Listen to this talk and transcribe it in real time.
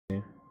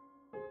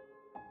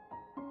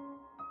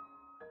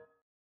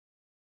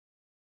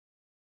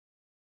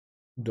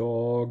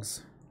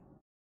Dogs.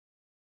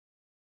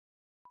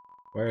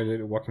 Why are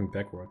they walking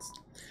backwards?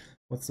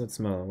 What's that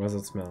smell? Where's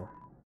that smell?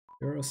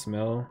 You're a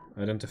smell.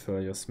 Identify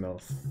your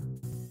smell.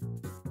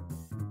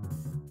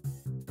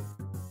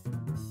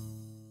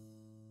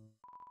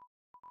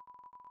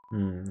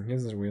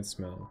 Here's a weird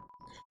smell.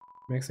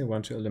 Makes me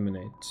want to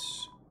eliminate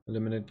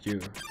you.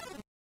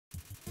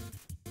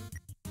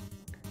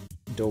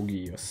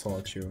 Doggy,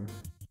 assault you.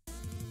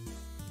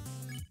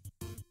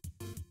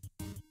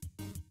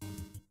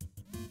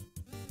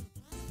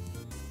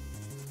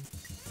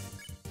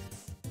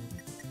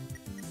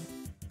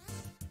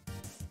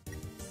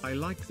 I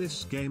like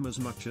this game as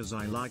much as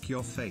I like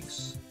your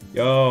face.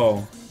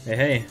 Yo,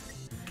 hey.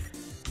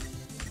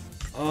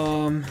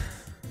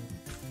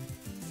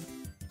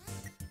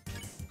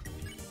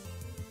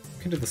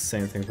 We can do the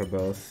same thing for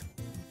both.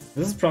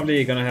 This is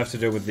probably gonna have to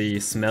do with the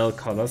smell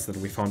colors that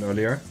we found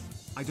earlier.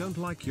 I don't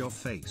like your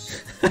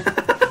face.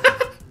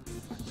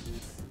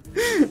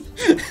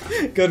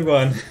 Good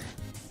one.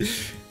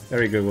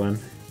 Very good one.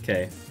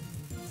 Okay.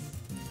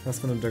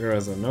 Husband of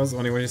Doggereza knows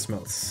only when he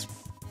smells.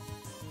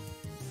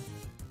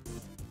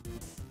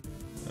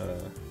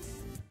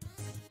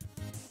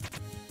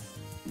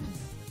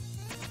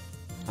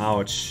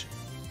 Ouch.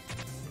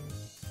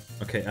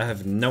 Okay, I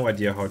have no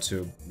idea how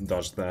to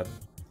dodge that.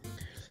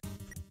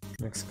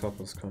 Next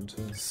couples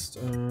contest.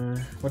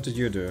 What did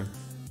you do?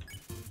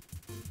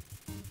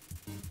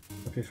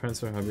 Happy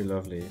friends or hubby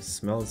lovely?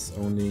 Smells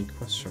only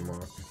question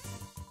mark.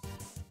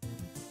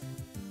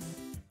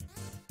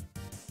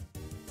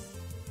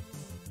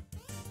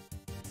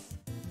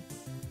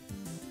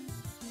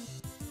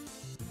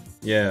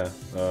 Yeah,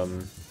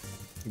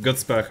 good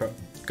spell,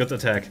 good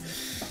attack.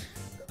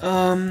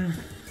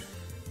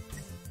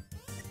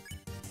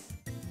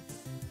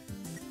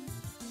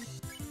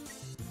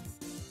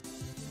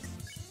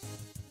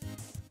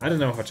 I don't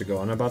know how to go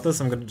on about this.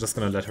 I'm just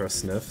gonna let her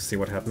sniff, see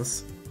what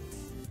happens.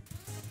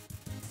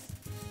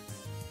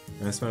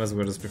 I smell as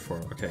weird as before.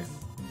 Okay.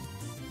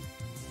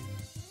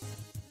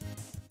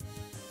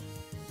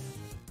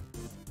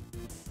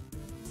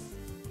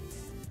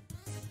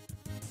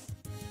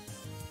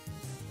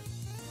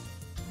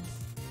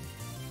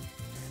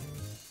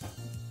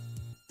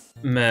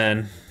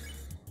 Man.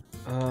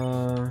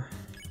 Gonna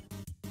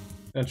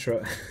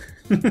try.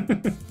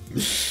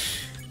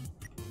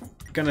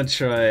 Gonna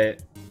try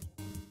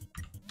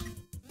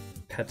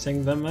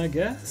petting them, I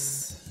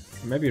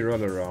guess? Maybe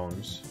roll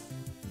around.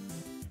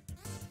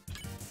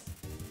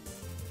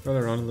 Roll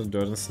around in the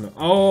dirt and snow.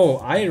 Oh,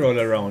 I roll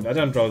around. I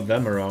don't roll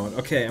them around.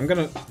 Okay, I'm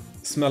gonna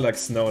smell like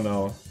snow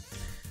now.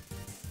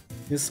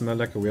 You smell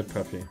like a weird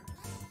puppy.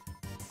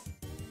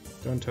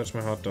 Don't touch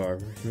my hot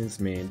dog. He means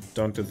me.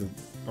 Don't do the...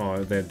 Oh,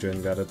 they're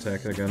doing that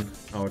attack again.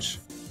 Ouch.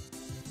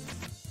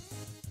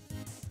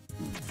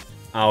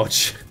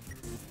 Ouch.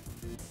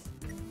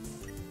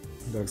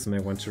 Dogs may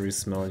want to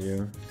re-smell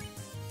you.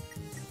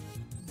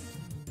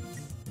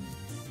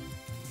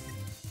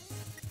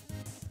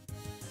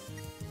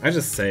 I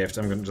just saved.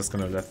 I'm just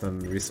gonna let them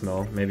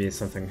re-smell. Maybe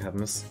something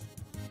happens.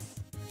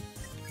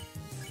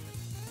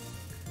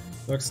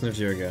 Dog sniff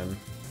you again.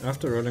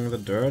 After rolling the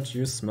dirt,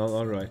 you smell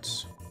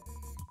alright.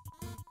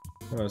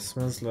 Oh, it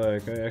smells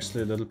like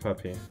actually a little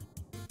puppy.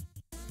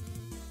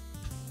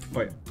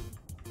 Wait.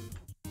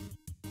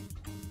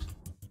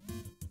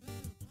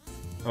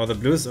 Oh, the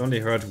blues only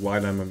hurt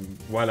while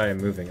I am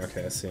moving.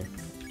 Okay, I see.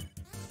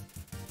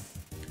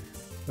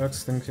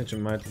 Dogs think that you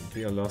might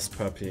be a lost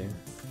puppy.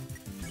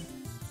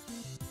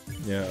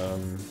 Yeah,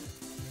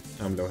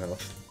 I'm low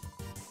health.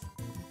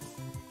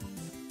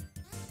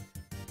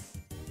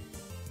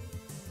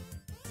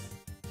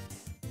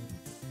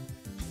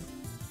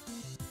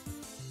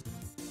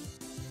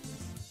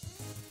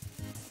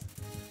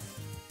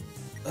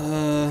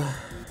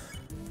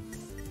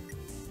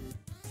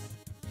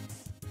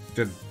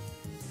 Do I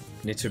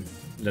need to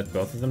let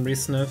both of them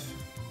re-sniff?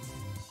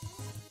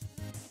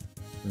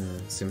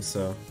 Seems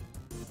so.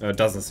 It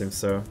doesn't seem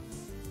so.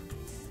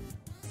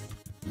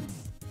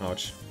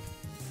 Ouch.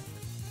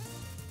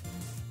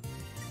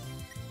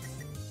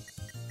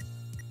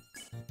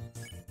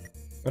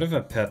 What if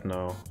I pet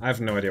now? I have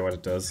no idea what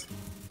it does.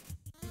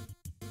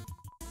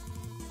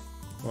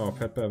 Oh,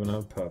 pet by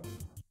another pup.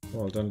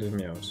 Well, don't leave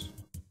me out.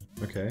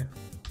 Okay.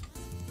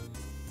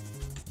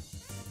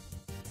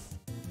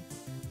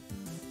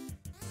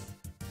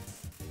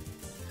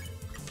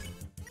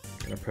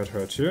 I pet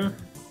her too.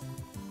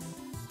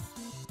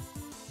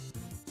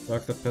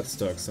 Dog that pets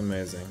dogs,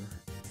 amazing.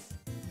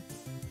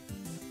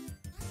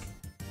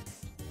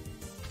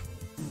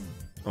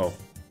 Oh.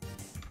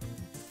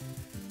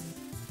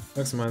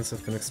 Dog's minds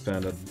have been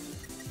expanded.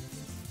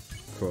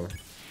 Cool.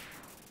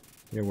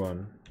 You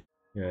won.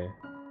 Yay.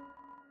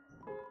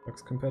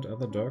 Dogs compared to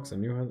other dogs, a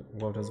new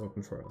world has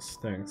opened for us.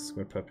 Thanks,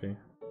 good puppy.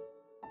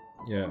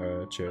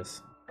 Yeah,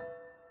 cheers.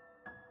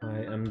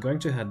 I am going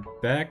to head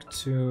back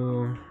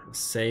to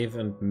save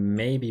and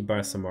maybe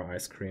buy some more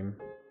ice cream.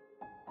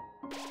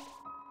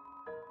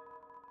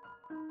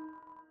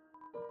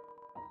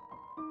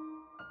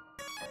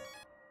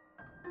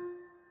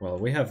 Well,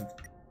 we have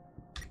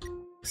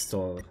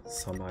stole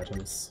some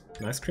items.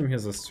 And ice cream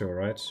heals us too,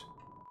 right?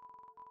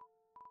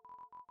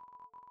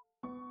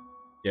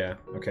 Yeah,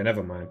 okay,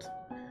 never mind.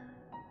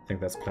 I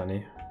think that's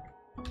plenty.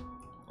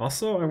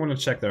 Also, I want to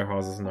check their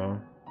houses now.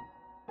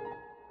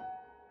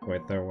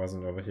 Wait, there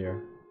wasn't over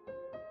here.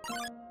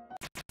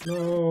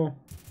 No!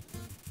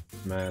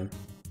 Man.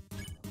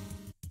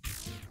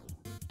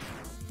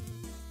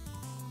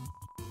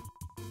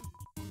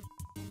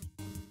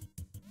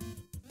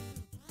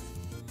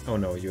 Oh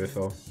no,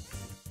 UFO.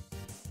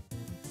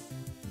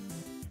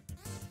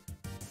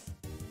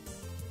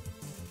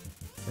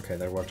 Okay,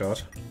 that worked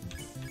out.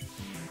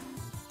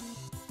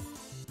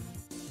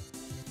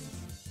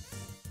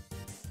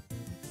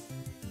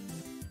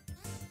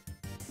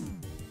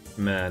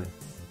 Man.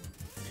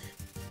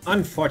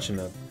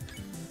 Unfortunate.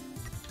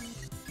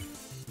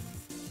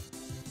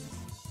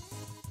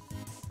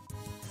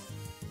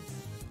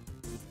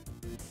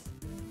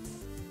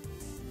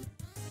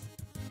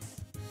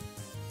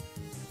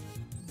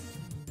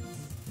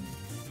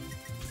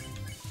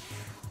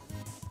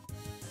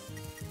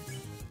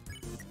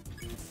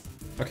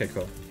 Okay,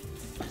 cool.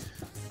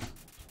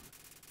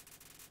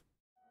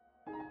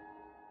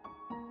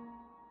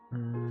 I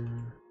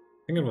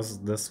think it was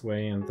this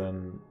way and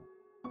then...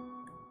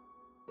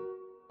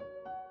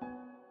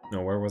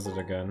 No, where was it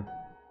again?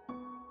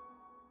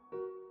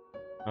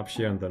 Up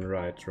here and then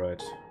right.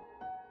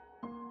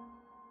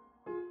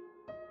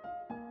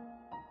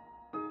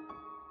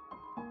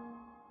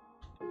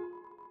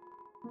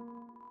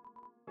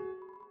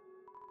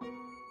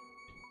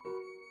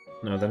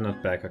 No, they're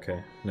not back,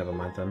 okay. Never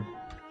mind then.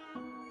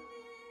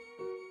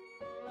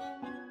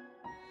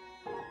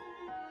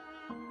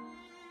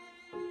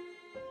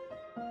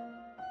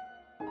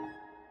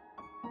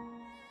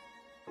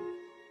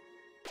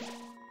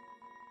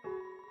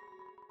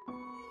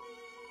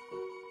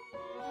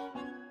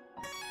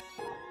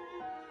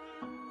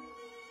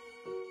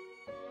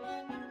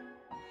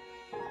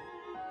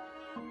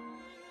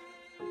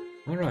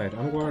 Alright,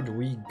 onward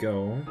we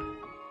go.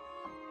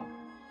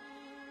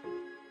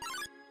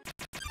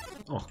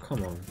 Oh,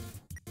 come on.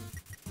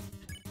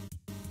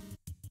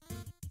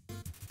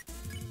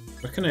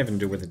 What can I even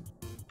do with the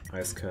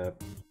ice cap?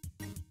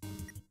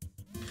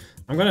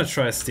 I'm gonna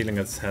try stealing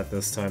its head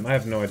this time. I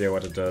have no idea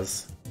what it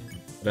does,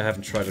 but I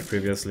haven't tried it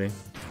previously.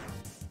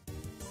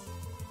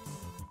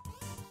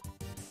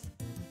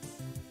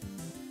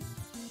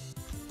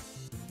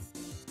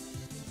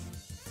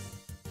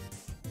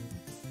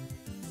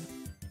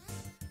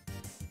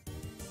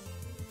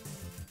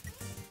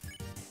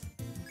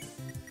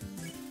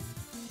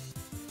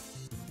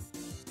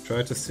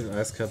 Try to steal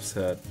Ice Cap's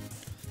head.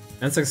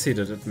 And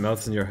succeeded, it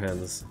melts in your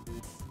hands.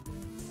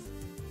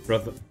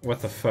 Brother, what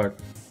the fuck?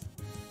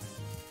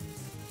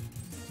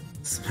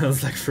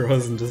 Smells like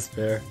frozen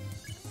despair.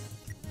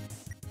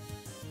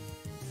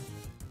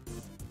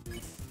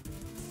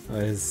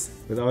 Ice.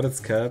 Without its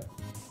cap.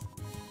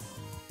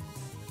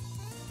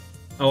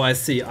 Oh, I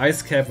see.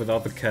 Ice cap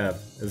without the cap.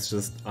 It's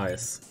just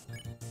ice.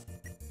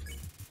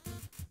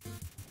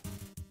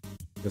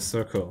 It's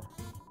so cool.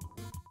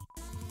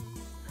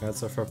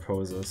 Heads are for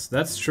poses.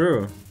 That's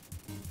true!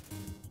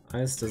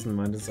 Ice doesn't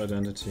mind its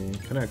identity.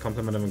 Can I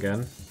compliment him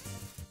again?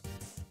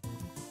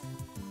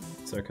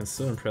 So I can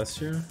still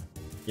impress you?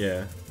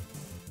 Yeah.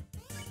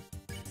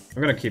 I'm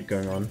gonna keep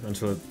going on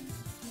until,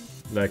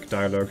 like,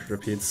 dialogue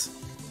repeats.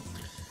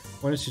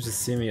 Wanted you to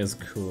see me as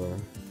cool.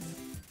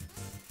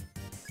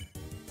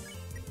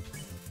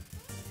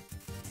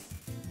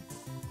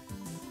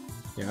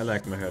 Yeah, I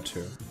like my hair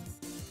too.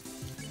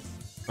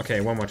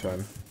 Okay, one more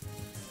time.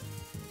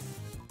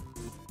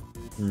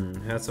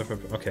 Heads are for...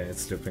 Okay,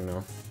 it's looping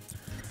now.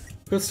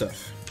 Good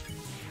stuff.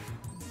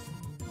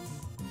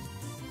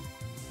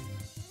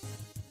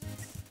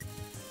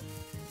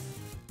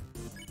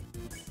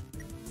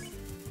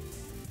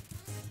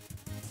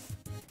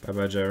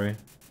 Bye-bye, Jerry.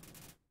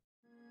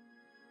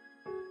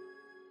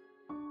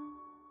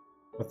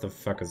 What the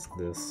fuck is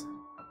this?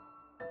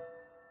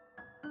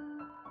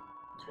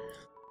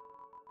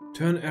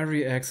 Turn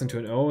every X into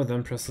an O,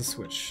 then press the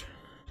switch.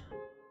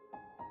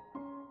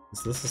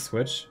 Is this a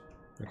switch?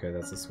 Okay,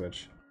 that's a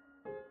switch.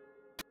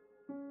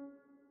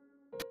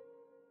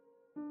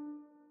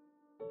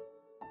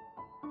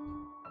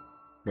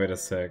 Wait a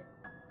sec.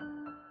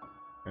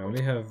 I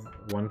only have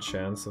one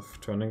chance of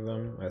turning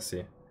them? I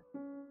see.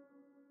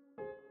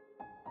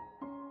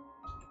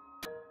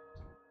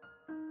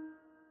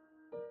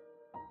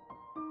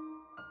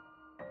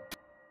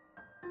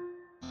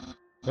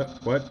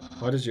 What?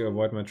 How did you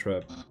avoid my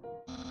trap?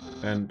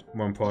 And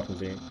more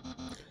importantly,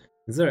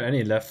 is there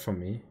any left for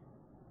me?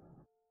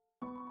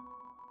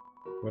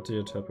 What do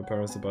you tell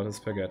Papyrus about his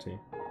spaghetti?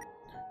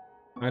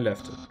 I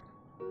left it.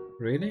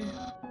 Really?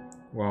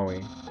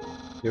 Wowie.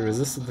 You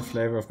resisted the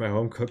flavor of my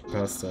home-cooked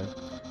pasta,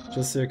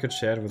 just so you could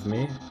share it with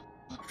me?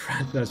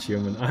 Friend not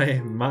human,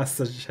 I,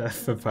 Master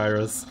Chef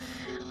Papyrus,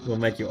 will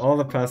make you all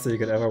the pasta you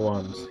could ever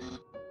want.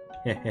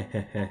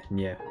 Hehehehe,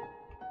 yeah.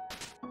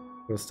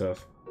 Cool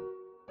stuff.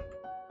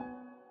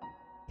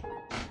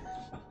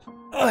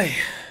 Oi!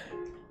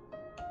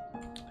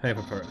 Hey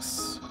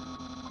Papyrus.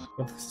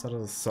 Both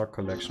started a sock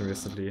collection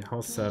recently. How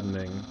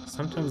saddening.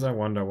 Sometimes I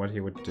wonder what he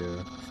would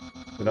do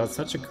without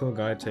such a cool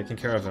guy taking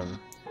care of him.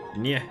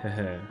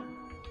 Nyeh.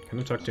 Can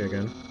I talk to you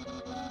again?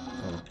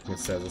 Oh, he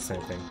says the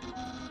same thing.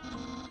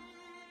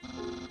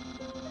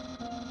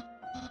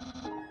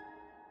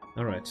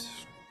 Alright,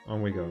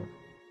 on we go.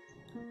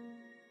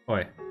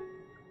 Oi.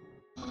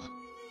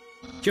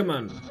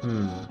 Human!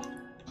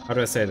 How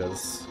do I say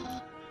this?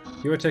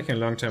 You were taking a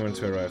long time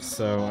to arrive,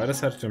 so I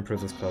decided to improve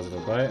this puzzle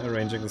by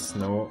arranging the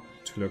snow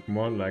to look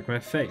more like my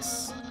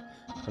face.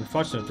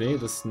 Unfortunately,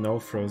 the snow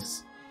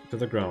froze to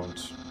the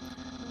ground.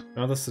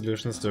 Now the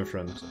solution is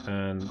different,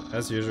 and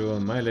as usual,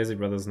 my lazy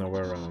brother is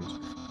nowhere around.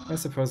 I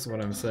suppose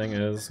what I'm saying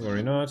is,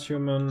 worry not,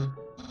 human.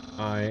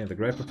 I, the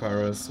Great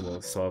Papyrus,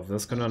 will solve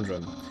this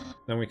conundrum.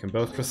 Then we can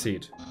both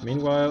proceed.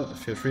 Meanwhile,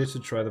 feel free to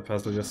try the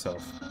puzzle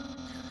yourself.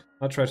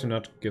 I'll try to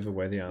not give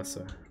away the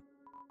answer.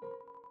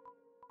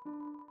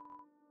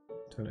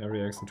 Turn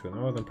every X into an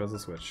O, then press the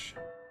switch.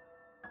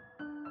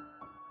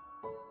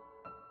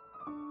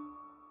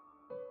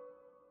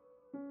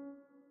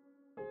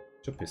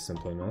 Should be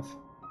simple enough.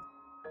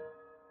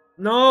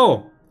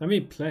 No! Let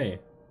me play.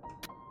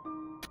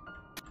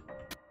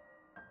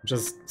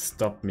 Just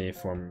stopped me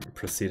from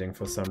proceeding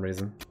for some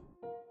reason.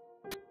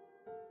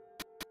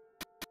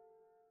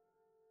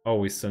 Oh,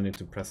 we still need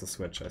to press a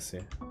switch, I see.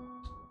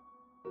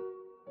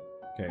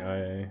 Okay,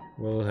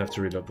 I will have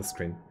to reload the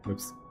screen.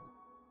 Oops.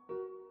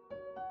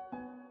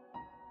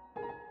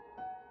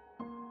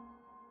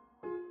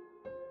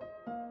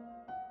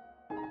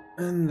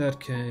 In that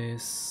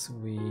case,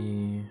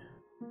 we...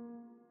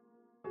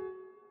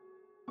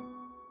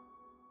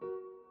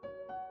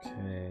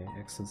 Okay,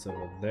 exits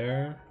over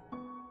there.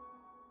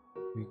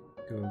 We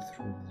go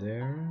through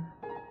there.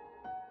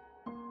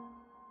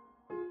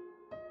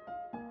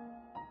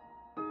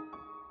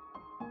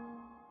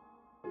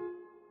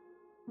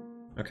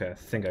 Okay, I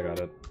think I got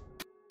it.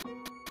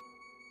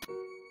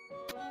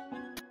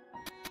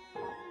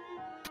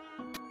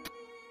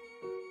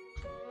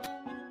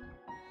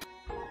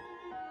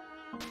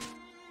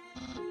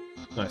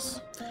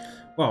 Nice.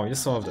 Wow, you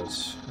solved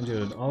it. And you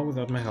did it all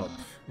without my help.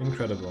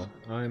 Incredible.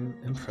 I'm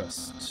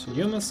impressed.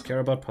 You must care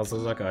about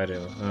puzzles like I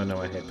do. No,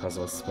 I hate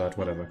puzzles, but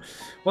whatever.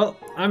 Well,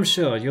 I'm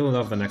sure you'll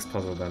love the next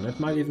puzzle then. It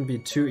might even be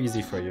too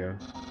easy for you.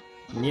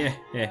 Yeah.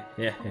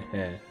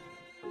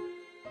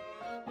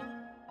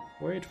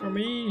 Wait for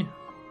me.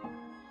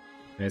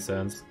 Hey,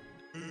 Sans.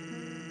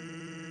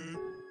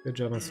 Good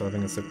job on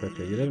solving it so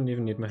quickly. You didn't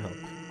even need my help.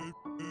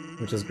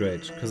 Which is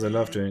great, because I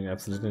love doing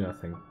absolutely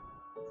nothing.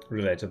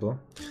 Relatable.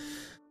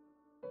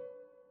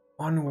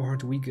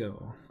 Onward we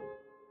go.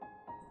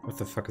 What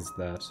the fuck is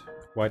that?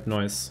 White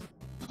noise.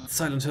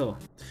 Silent Hill.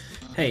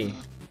 Hey,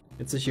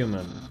 it's a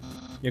human.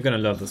 You're gonna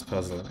love this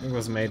puzzle. It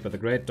was made by the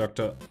great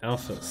Dr.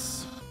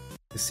 Alphys.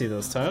 You see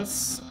those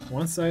tiles?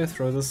 Once I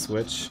throw the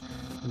switch,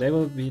 they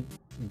will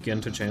begin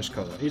to change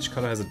color. Each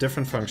color has a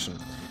different function.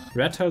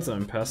 Red tiles are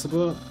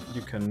impassable,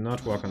 you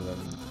cannot walk on them.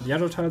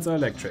 Yellow tiles are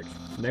electric.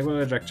 They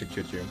will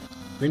electrocute you.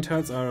 Green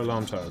tiles are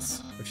alarm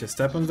tiles. If you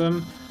step on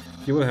them,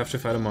 you will have to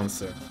fight a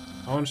monster.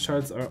 Orange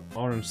tiles are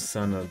orange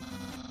scented.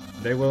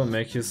 They will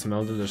make you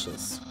smell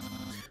delicious.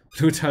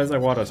 Blue tiles are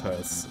water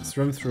tiles.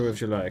 Swim through if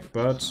you like,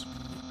 but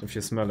if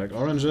you smell like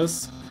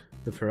oranges,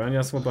 the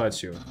piranhas will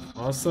bite you.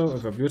 Also,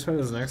 if a blue tile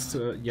is next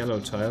to a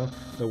yellow tile,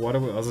 the water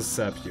will also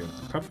sap you.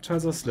 Purple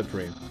tiles are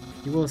slippery.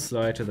 You will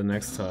slide to the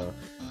next tile.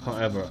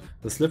 However,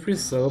 the slippery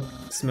soap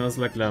smells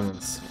like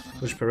lemons,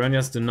 which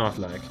piranhas do not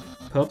like.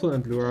 Purple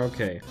and blue are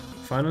okay.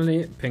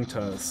 Finally, pink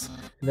tiles.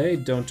 They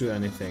don't do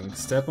anything.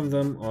 Step on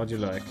them all you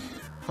like.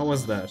 How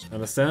was that?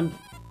 Understand?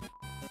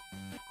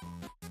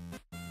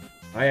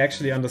 I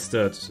actually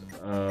understood.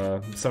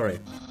 Sorry.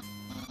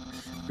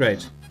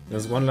 Great.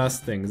 There's one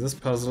last thing. This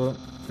puzzle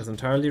is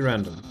entirely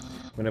random.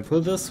 When I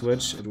pull this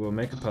switch, it will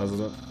make a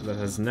puzzle that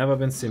has never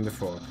been seen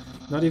before.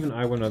 Not even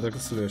I will know the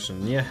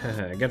solution.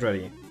 Yeah, get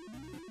ready.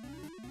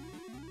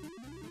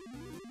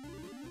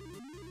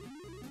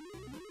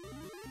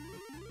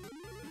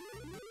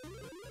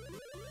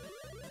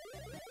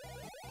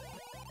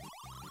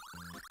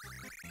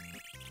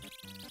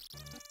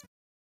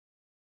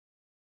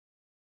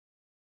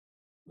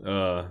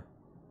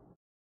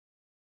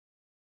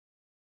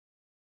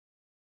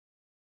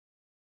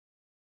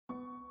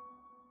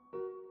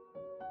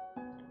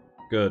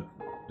 Good.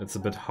 It's a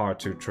bit hard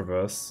to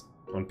traverse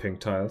on pink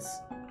tiles.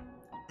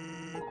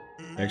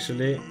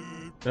 Actually,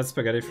 that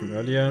spaghetti from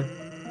earlier,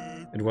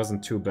 it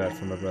wasn't too bad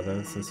for my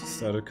brother since he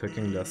started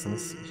cooking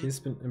lessons. He's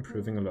been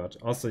improving a lot.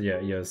 Also, yeah,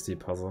 ESD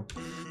puzzle.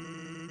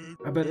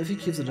 I bet if he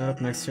keeps it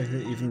up, next year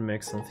he'll even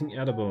make something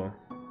edible.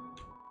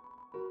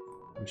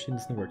 The machine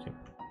isn't working.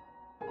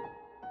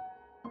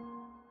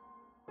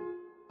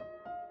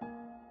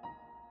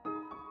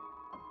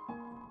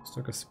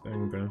 Stuck a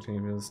spinning brilliantly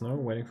in the snow,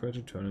 waiting for it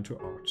to turn into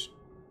art.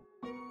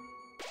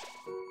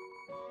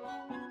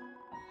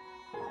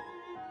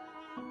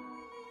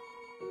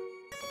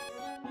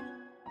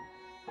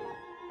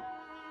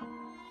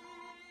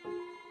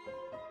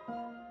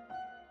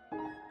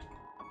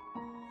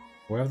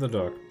 We have the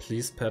dog.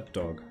 Please pet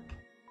dog.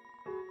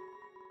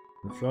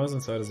 The flowers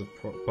inside is a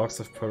box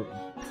of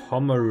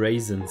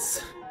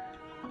pomerazins.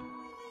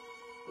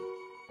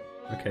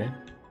 Okay.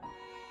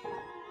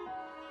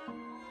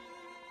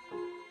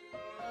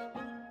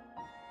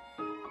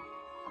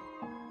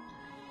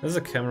 There's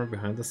a camera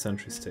behind the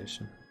sentry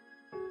station.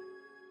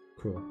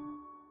 Cool.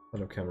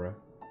 Hello, camera.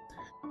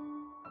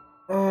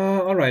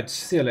 Alright.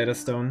 See you later,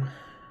 Stone.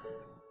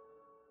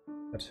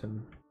 Pet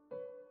him.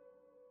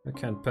 I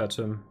can't pet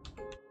him.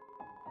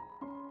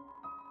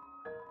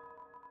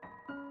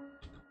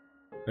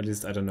 At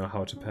least I don't know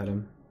how to pet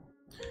him.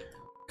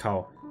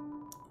 Cow.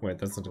 Wait,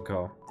 that's not a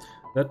cow.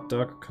 That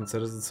dog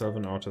considers itself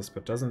an artist,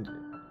 but doesn't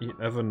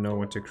ever know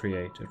what to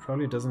create. It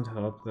probably doesn't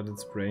help that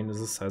its brain is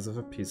the size of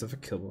a piece of a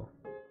kibble.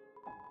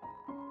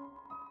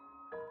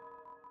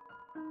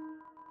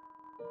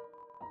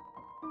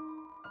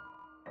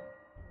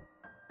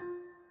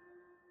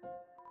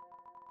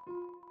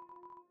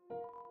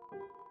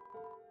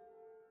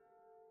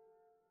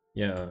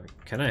 Yeah,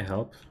 can I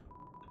help?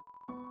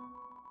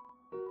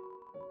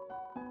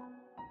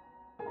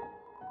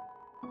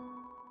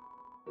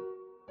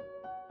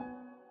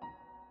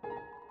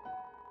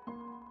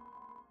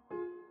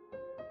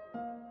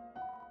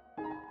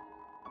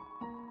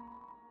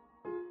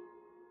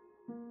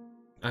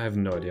 I have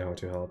no idea how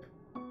to help.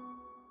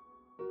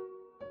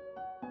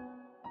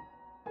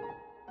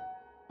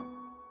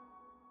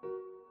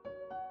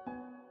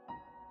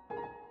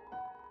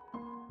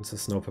 It's a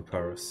snow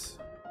papyrus.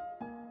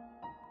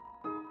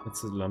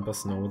 It's a lump of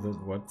snow with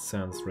what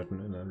sands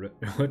written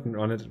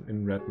on it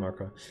in red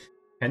marker.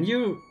 Can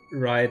you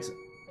write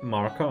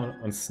marker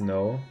on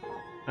snow?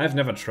 I've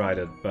never tried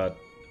it, but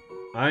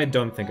I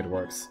don't think it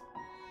works.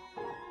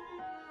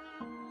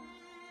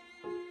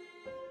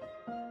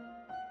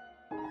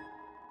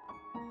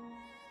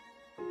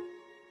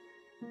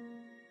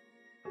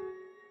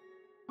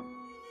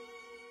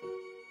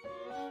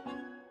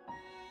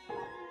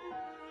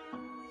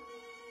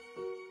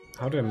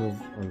 How do I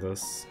move on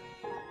this?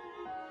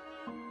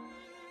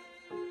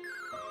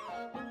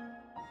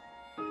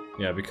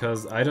 Yeah,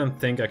 because I don't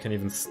think I can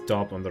even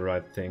stop on the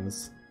right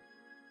things.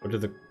 Or do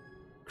the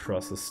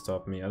crosses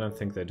stop me? I don't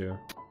think they do.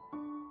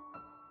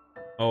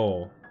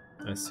 Oh,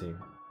 I see.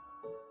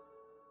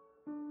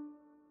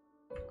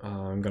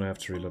 I'm gonna have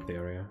to reload the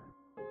area.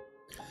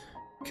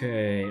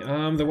 Okay,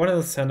 the one in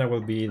the center will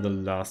be the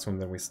last one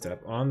that we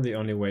step on. The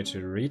only way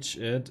to reach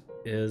it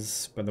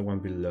is by the one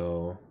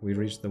below. We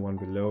reach the one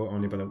below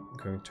only by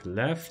going to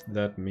left.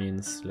 That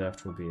means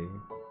left will be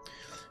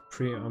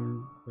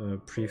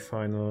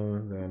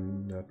pre-final.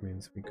 Then that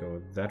means we go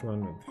that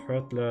one at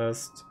third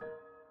last.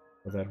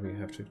 For that we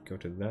have to go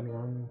to that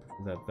one.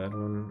 For that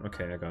one.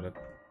 Okay, I got it.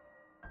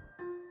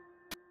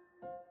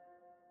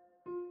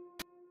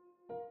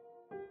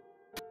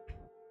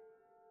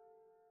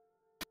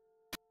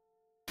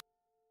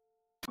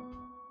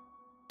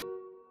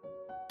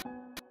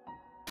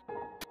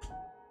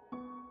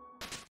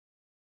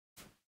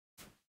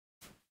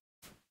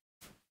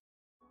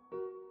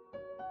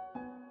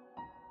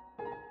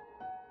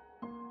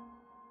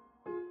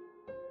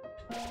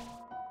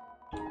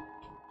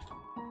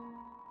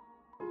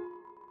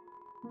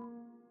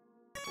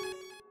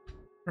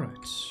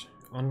 Alright,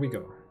 on we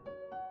go.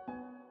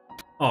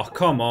 Oh,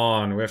 come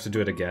on, we have to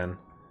do it again.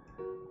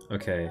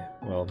 Okay,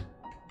 well,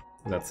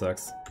 that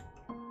sucks.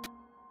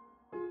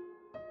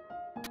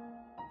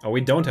 Oh, we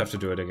don't have to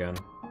do it again.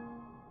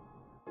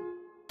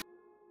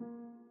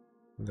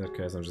 In that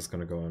case, I'm just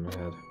gonna go on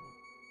ahead.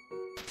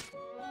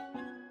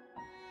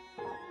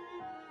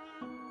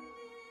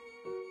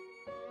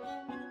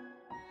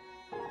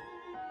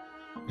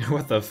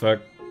 What the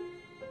fuck?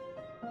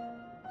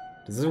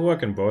 Does it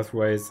work in both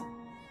ways?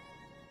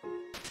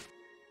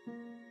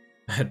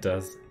 It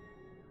does.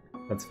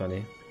 That's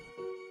funny.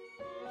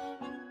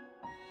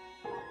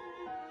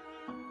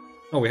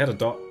 Oh, we had a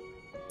dog.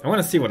 I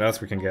want to see what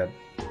else we can get.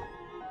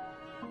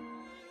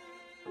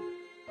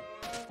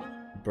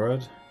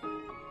 Bird.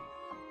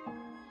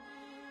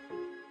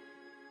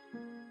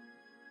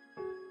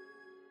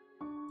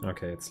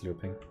 Okay, it's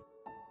looping.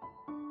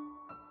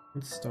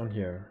 What's down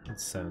here?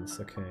 It's sands,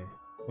 okay.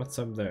 What's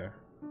up there?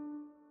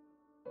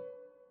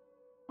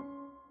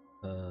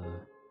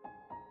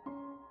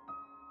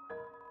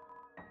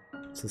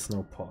 It's a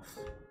snow puff.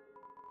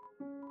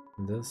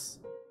 And this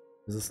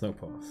is a snow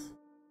puff.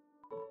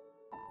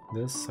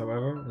 This,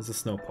 however, is a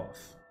snow puff.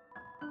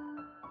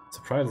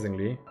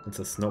 Surprisingly, it's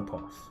a snow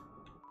puff.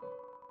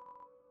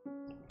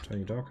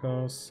 Tiny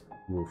doghouse,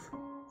 roof.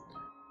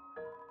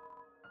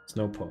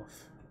 Snow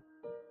puff.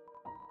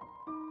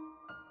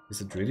 Is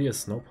it really a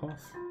snow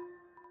puff?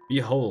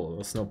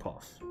 Behold, a snow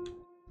puff.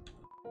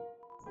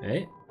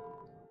 Hey,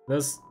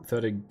 there's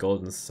 30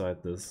 gold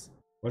inside this.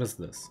 What is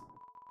this?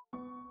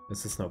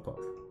 It's a snow puff.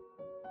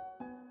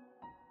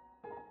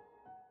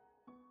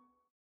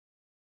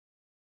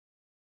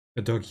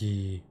 A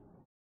doggy.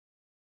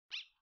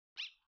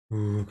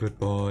 Ooh, good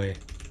boy.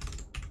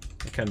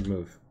 I can't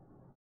move.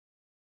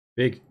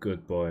 Big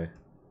good boy.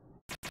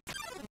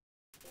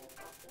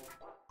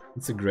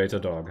 It's a greater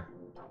dog.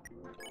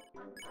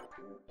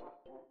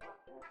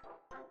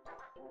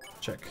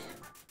 Check.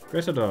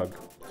 Greater dog.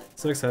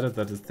 So excited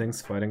that it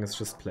thinks fighting is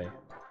just play.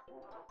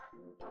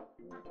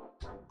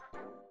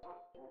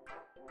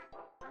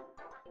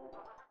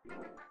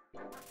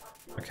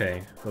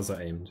 Okay, those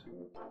are aimed.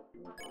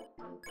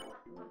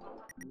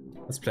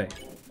 Let's play.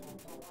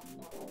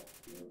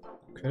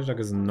 Greater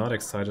dog is not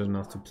excited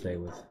enough to play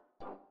with.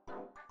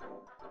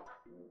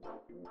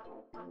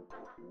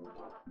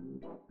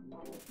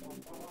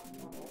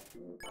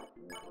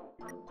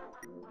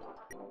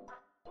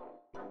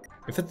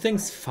 If it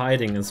thinks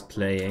fighting is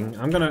playing,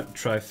 I'm gonna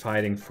try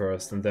fighting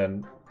first and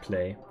then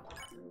play.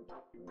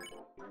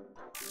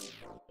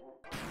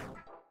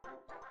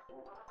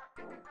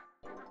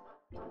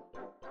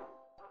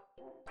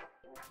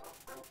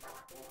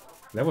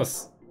 That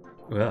was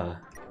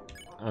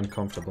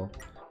uncomfortable.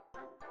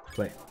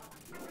 Play.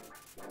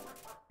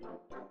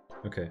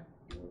 Okay.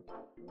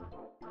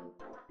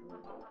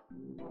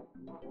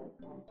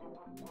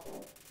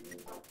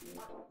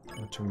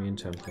 Watching me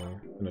intently.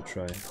 I'm gonna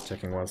try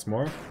attacking once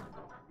more.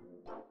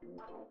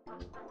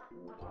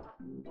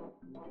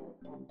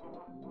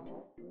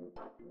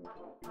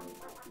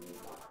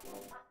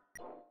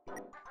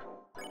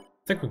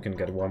 I think we can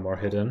get one more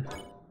hit in.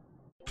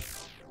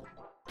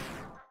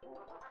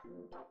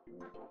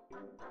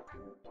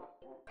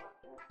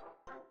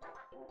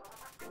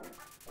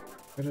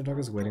 Greater dog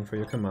is waiting for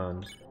your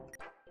command.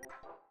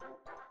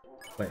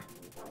 Play.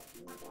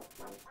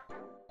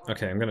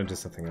 Okay, I'm gonna do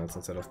something else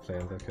instead of play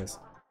in that case.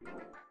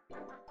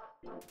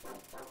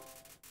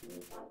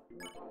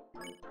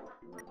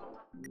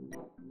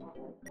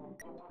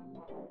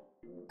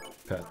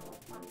 Pet.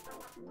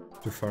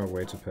 Too far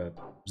away to pet.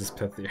 Just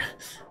pet the...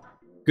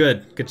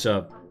 Good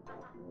job.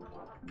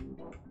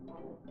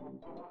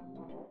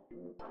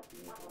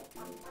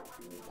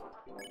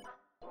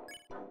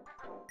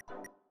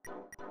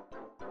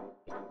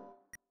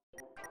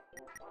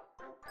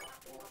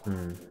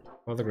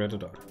 Oh, the greater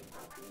dog.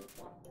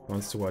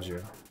 Wants to watch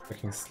you.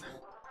 Fucking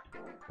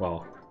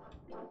wow.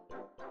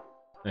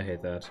 I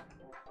hate that.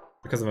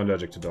 Because I'm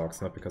allergic to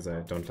dogs, not because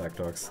I don't like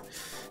dogs.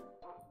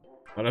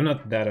 Well, I'm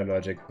not that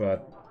allergic,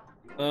 but...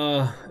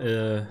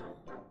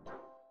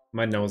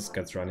 my nose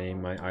gets runny,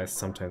 my eyes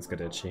sometimes get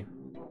itchy.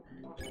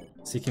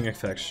 Seeking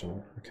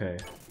affection. Okay.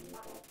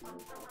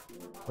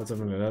 What's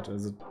something like that?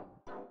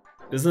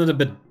 Isn't it a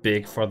bit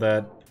big for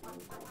that?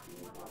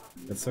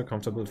 It's so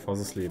comfortable it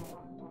falls asleep.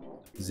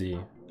 Z.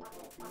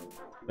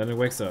 Then it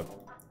wakes up.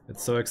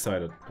 It's so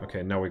excited.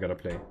 Okay, now we gotta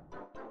play.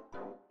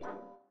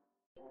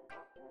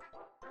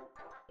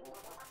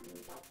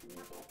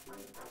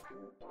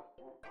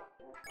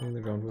 On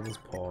the ground with his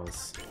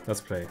paws.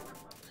 Let's play.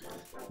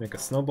 Make a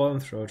snowball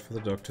and throw it for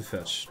the dog to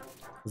fetch.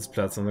 It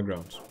splats on the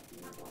ground.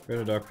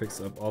 Greater dog picks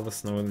up all the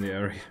snow in the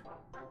area.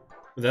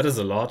 That is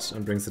a lot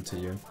and brings it to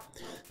you.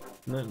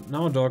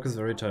 Now dog is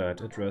very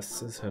tired. It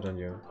rests his head on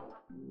you.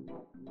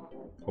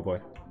 Oh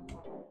boy.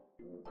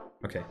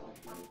 Okay.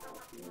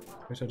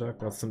 Greater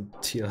dog wants some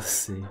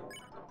TLC.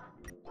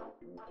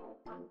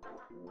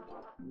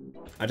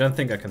 I don't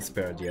think I can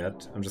spare it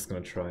yet. I'm just gonna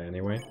try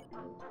anyway.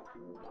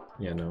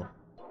 Yeah, no.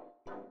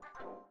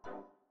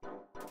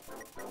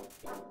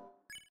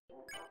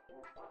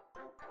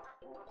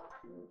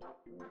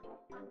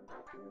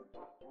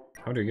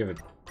 How do you give it?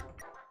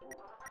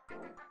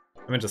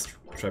 I mean, just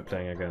try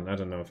playing again. I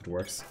don't know if it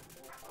works.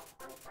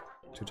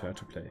 Too tired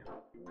to play.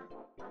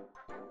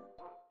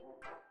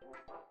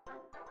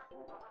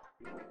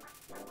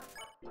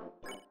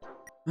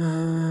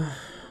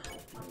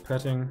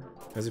 Petting.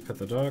 As you pet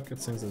the dog,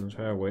 it sinks its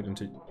entire weight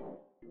into...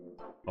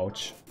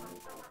 Ouch.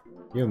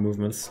 Your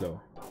movement's slow.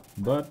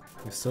 But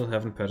you still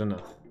haven't pet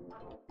enough.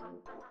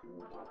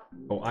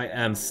 Oh, I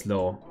am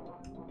slow.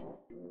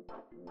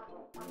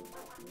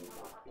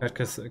 Pet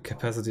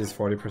capacity is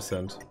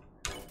 40%.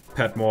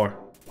 Pet more.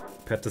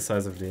 Pet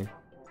decisively.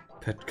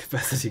 Pet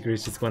capacity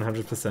reaches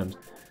 100%.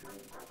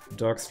 The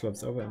dog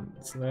flops over and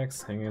its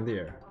legs hanging in the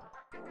air.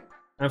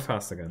 I'm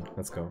fast again.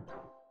 Let's go.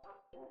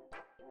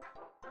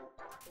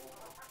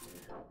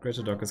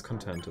 Greater dog is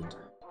contented.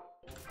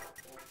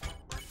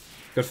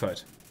 Good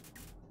fight.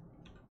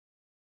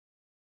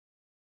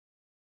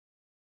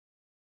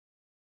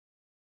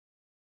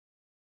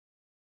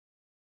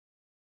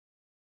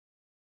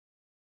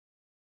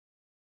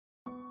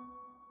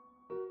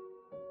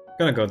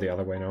 Gonna go the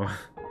other way now.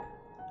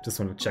 Just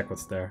want to check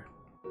what's there.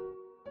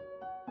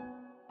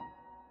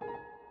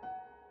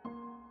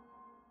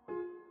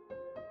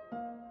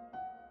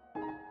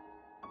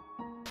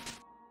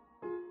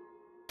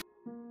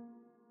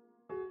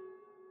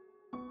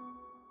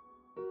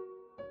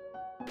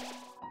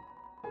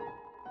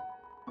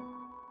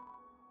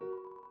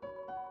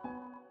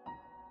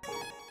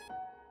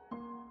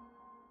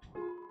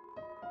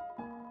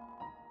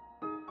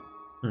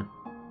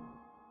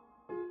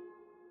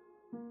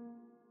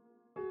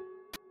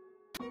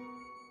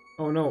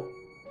 Oh no!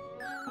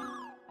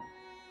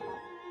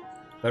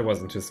 That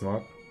wasn't too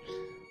smart.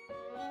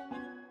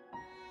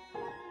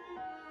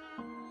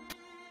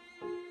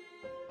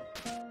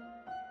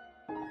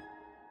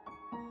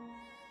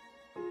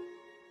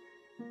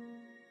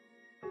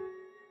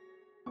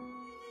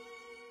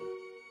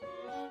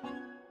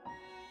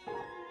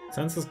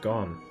 Sense is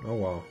gone. Oh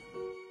wow.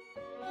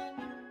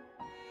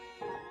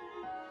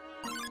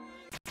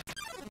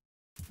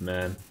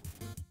 Man.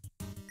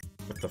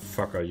 What the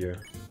fuck are you?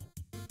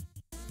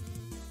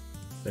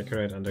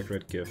 Decorate,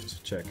 undecorate,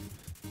 gift. Check.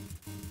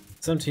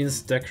 Some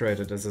teens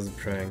decorated this as a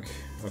prank.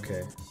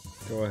 Okay.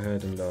 Go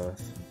ahead and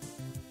laugh.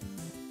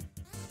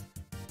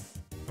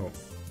 Oh.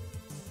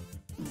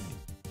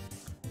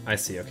 I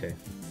see, okay.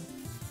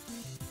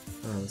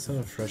 Son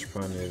of fresh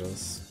pine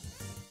needles.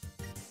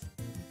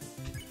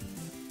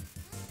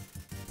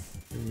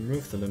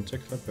 Remove the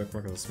lenticular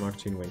bookmark of the smart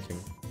teen winking.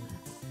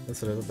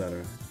 That's a little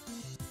better.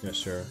 Yeah,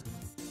 sure.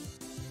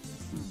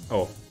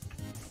 Oh.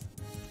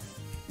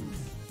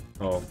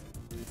 Oh.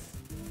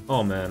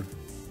 Oh man.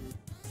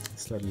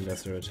 Slightly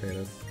less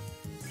irritated.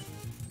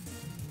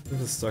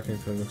 This is stocking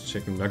for the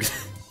chicken nugget.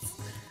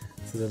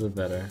 It's a little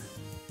better.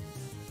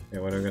 Yeah,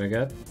 what are we gonna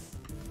get?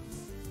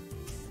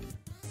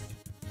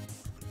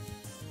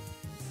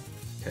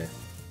 Okay.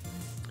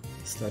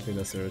 Slightly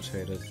less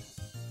irritated.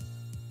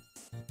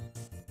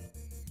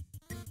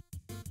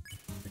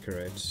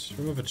 Decorate.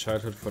 Remove a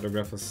childhood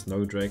photograph of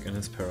Snowdrake and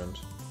his parent.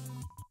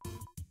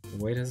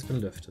 The weight has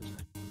been lifted.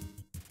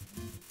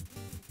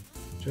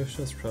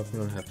 Drifter's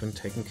problem have been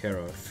taken care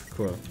of.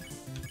 Cool.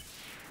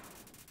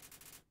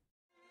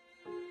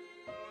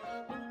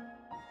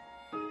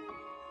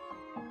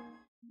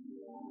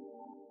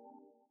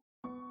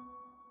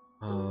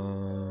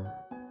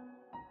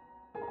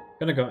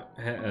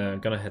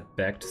 Gonna head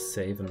back to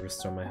save and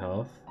restore my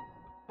health.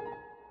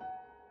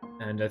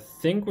 And I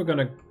think we're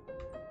gonna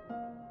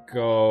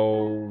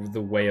go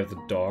the way of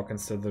the dog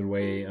instead of the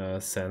way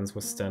Sans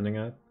was standing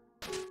at.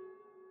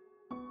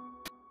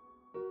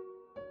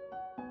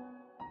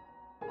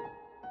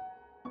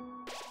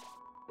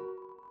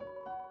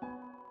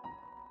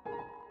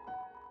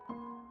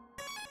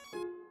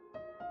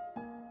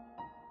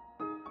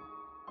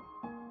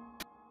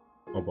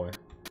 Oh boy.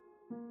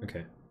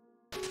 Okay.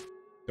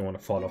 Don't want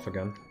to fall off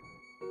again.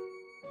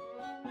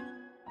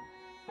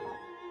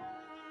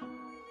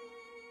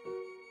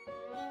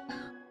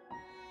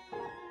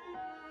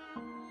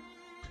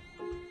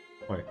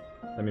 Wait,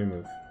 let me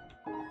move.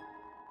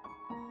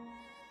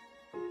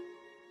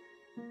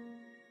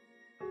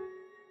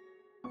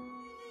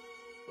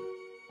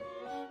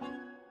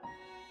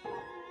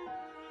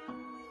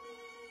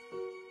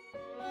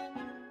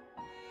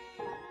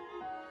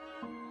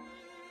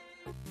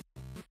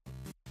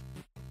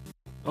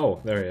 Oh,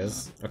 there he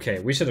is. Okay,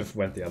 we should have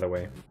went the other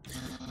way.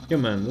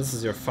 Human, this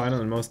is your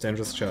final and most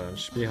dangerous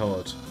challenge.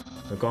 Behold,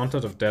 the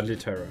Gauntlet of Deadly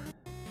Terror.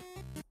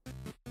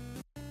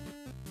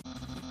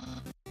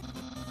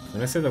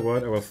 When I say the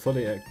word, it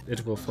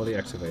will fully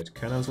activate.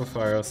 Cannons will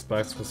fire,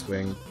 spikes will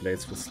swing,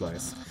 blades will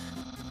slice.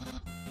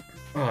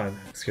 Oh,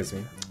 excuse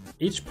me.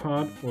 Each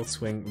part will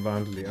swing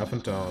violently up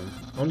and down.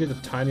 Only the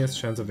tiniest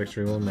chance of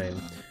victory will remain.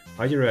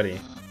 Are you ready?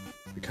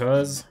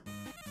 Because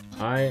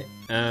I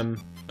am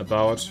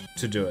about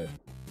to do it.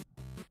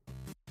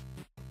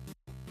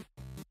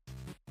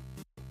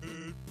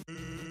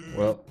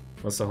 Well,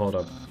 what's the hold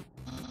up?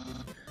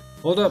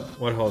 Hold up?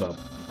 What hold up?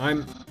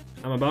 I'm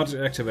about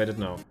to activate it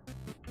now.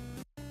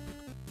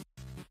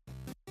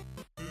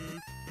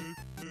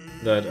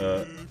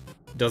 That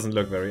doesn't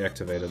look very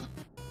activated.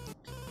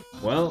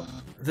 Well,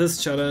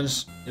 this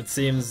challenge, it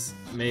seems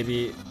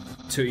maybe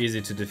too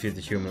easy to defeat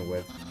the human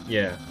with.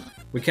 Yeah,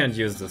 we can't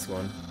use this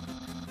one.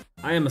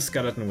 I am a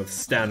skeleton with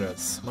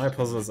standards. My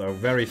puzzles are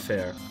very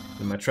fair,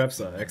 and my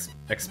traps are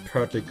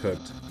expertly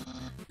cooked.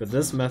 But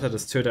this method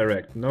is too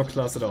direct, no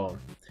class at all.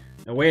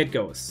 Away it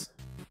goes.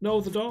 No,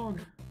 the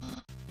dog!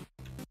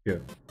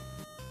 Here.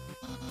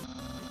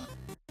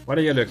 What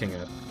are you looking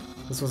at?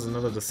 This was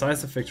another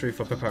decisive victory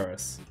for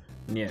Papyrus.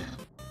 Yeah.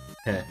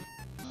 Heh.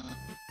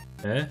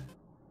 Eh?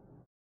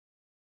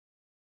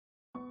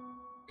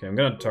 Okay, I'm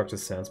gonna talk to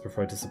Sans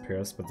before it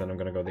disappears, but then I'm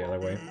gonna go the other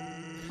way.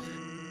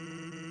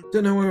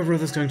 Don't know what my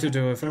brother's going to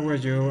do. If I were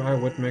you, I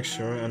would make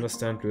sure I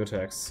understand blue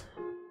attacks.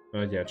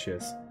 Yeah,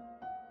 cheers.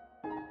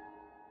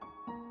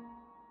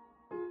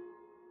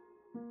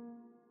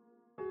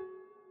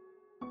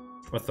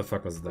 What the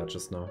fuck was that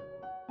just now?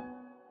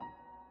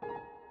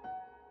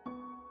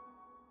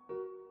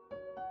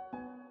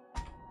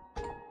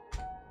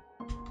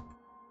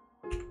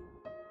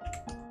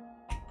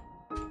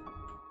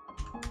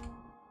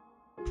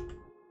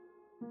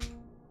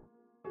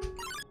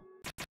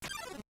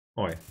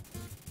 Oi.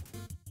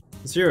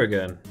 It's you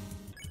again.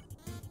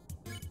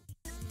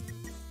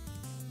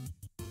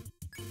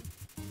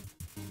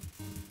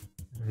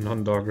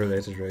 Non-dog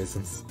related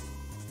reasons.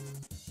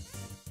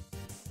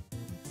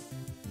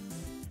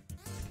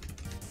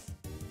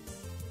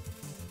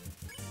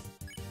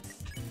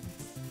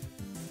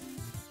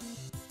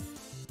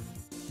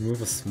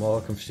 Move a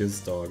small,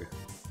 confused dog.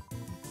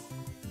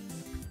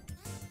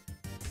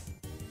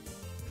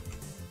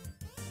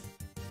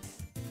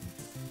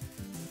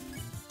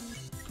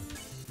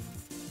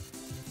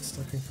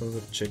 Stocking full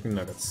of chicken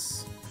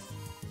nuggets.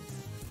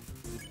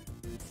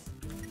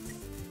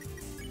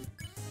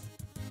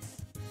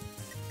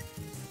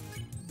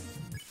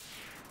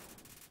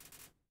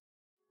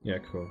 Yeah,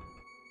 cool.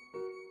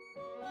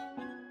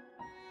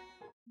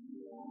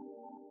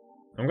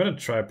 I'm gonna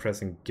try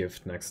pressing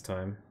gift next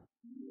time.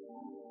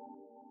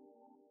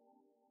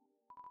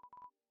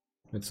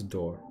 It's a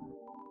door.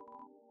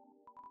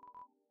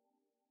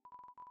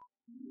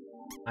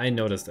 I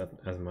noticed that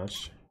as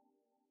much.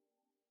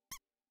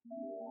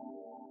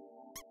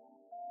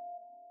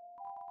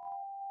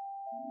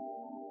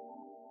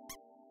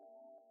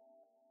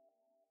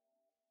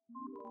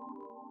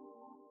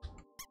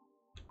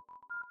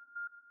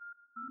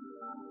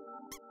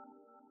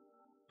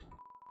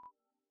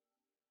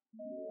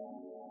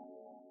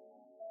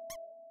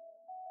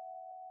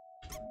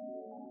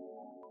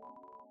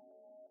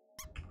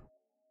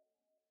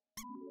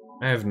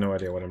 I have no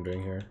idea what I'm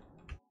doing here.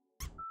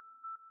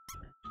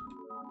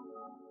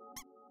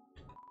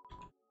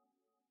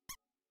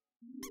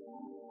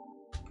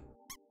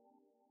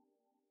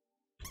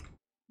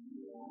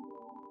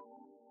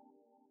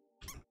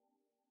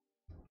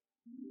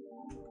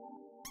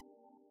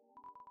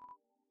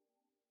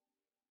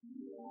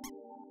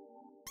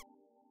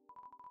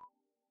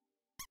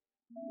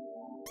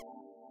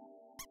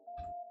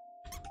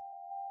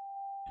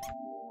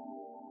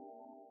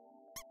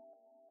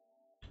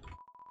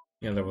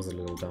 Yeah, that was a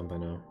little dumb by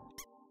now.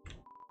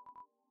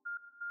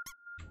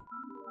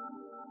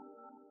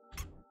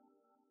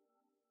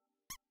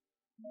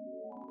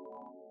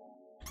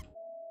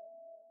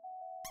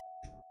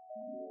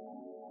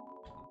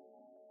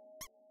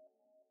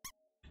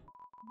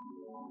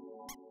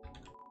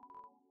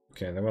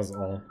 Okay, that was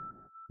all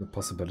the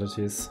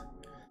possibilities.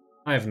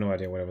 I have no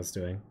idea what I was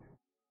doing.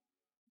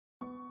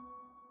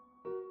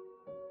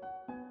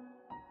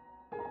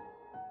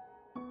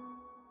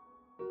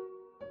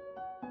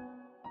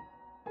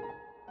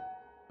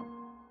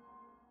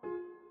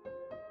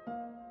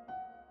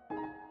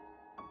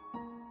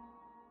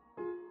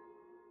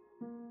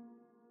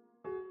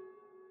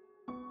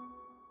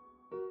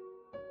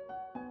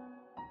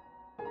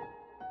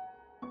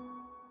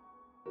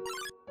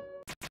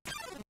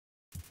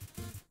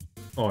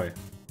 Oi.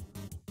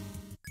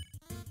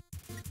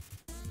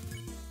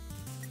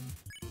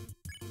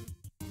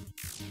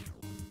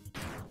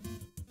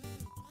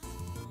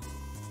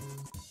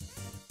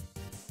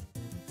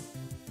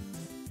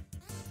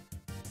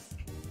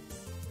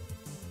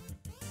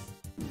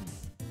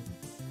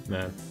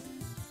 Man.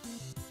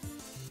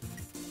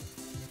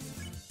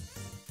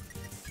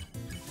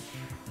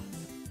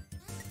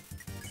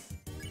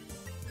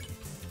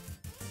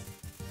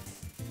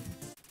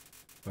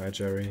 Bye,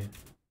 Jerry.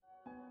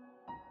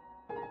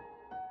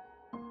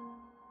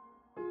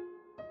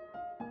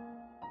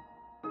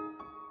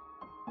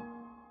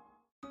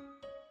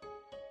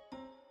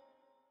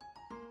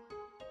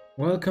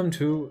 Welcome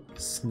to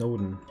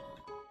Snowden.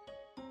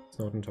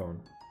 Snowden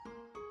Town.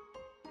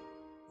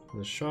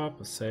 The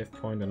shop, a save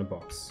point, and a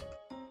box.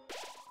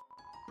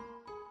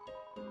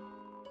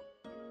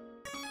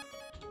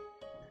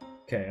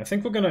 Okay, I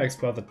think we're gonna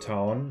explore the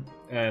town,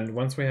 and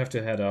once we have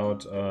to head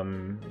out,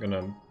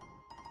 gonna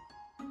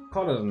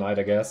call it a night,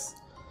 I guess.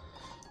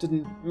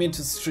 Didn't mean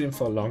to stream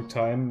for a long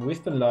time.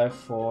 We've been live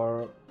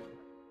for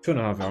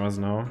 2.5 hours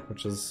now,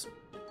 which is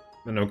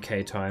an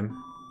okay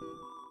time.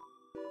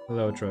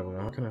 Hello, traveler.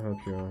 How can I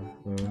help you?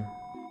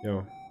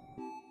 Yo.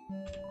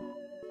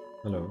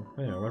 Hello.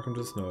 Oh yeah, welcome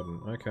to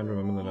Snowden. I can't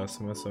remember the last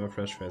time I saw a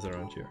fresh face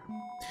around here.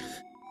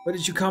 Where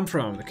did you come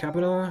from? The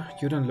capital?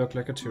 You don't look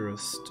like a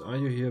tourist. Are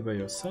you here by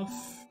yourself?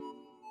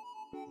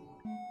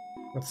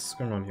 What's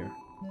going on here?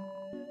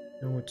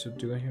 Know what to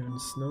do here in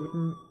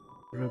Snowden?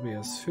 Ruby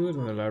has food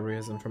and the library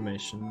has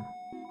information.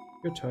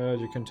 If you're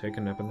tired, you can take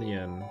a nap at the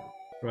inn.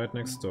 Right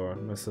next door.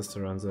 My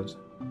sister runs it.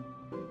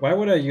 Why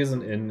would I use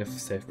an inn if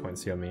save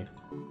points heal me?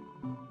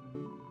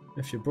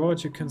 If you're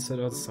bored, you can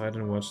sit outside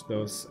and watch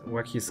those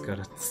wacky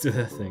skeletons do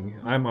their thing.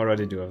 I'm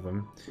already 2 of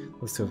them.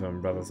 Those 2 of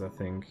them brothers, I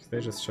think.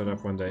 They just showed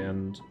up one day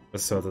and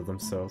asserted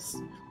themselves.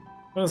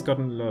 But it's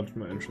gotten a lot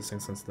more interesting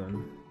since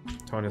then.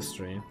 Town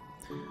history.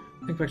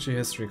 Think back to your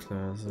history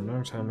class. A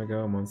long time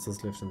ago,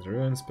 monsters lived in the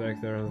ruins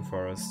back there in the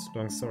forest.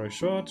 Long story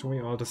short,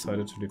 we all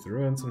decided to leave the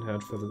ruins and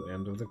head for the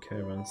end of the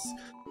caverns.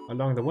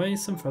 Along the way,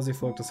 some fuzzy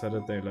folk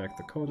decided they liked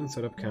the code and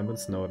set up camp in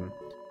Snowden.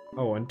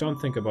 Oh, and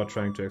don't think about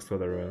trying to explore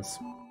the ruins.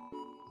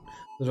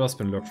 The door's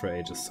been locked for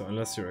ages, so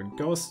unless you're a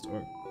ghost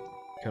or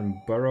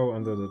can burrow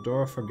under the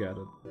door, forget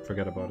it.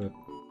 Forget about it.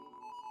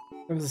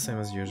 It was the same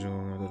as usual,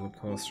 a little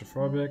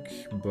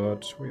claustrophobic,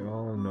 but we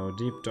all know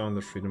deep down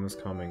that freedom is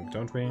coming,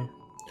 don't we?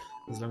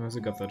 As long as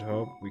we got that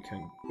hope, we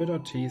can grit our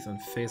teeth and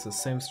face the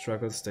same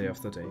struggles day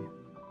after day.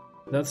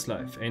 That's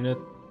life, ain't it?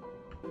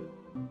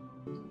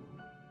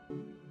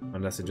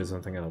 Unless you do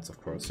something else, of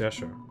course. Yeah,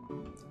 sure.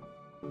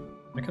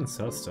 I can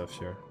sell stuff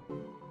here.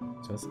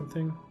 Sell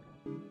something?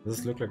 Does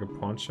this look like a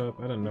pawn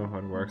shop? I don't know how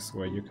it works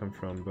where you come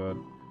from, but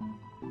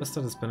if I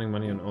started spending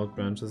money on old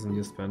branches and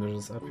used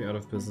bandages, I'd be out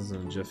of business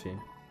in a jiffy.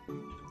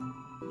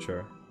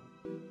 Sure.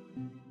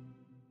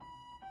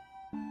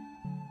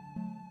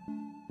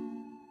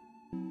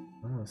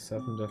 Oh,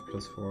 7 death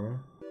plus 4.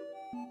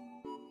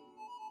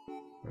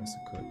 Where's the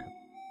click?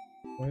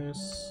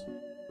 Where's...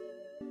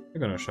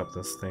 We're gonna shop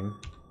this thing.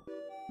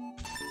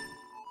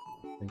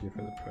 Thank you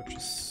for the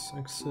purchase.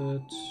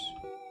 Exit.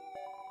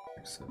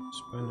 Exit.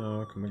 Bye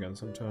now, come again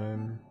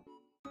sometime.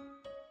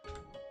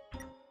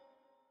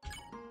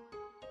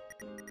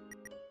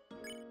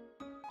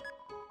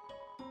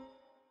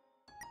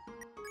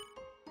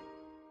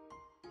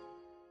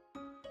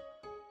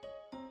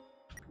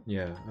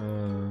 Yeah,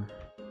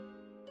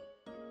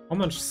 how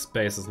much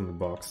space is in the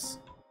box?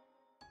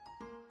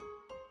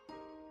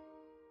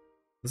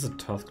 There's a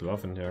tough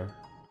glove in here.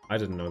 I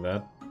didn't know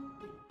that.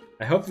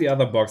 I hope the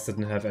other box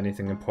didn't have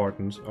anything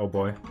important. Oh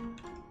boy.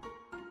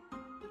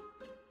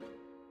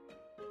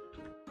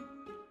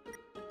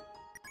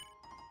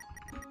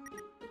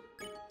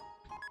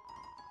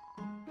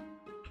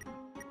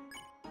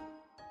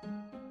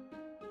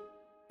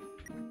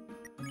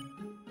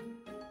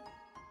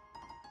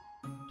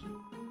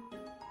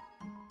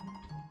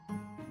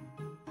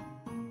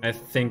 I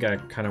think I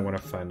kind of want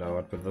to find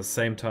out, but at the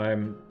same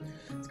time,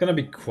 it's gonna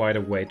be quite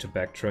a way to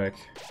backtrack.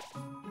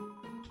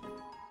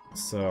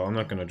 So I'm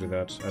not gonna do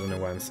that. I don't know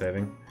why I'm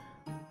saving.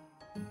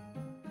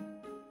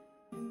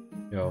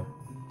 Yo.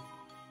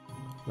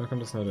 Welcome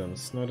to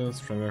Snowdon's.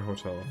 Snowdon's Premier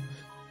Hotel.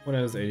 What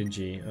is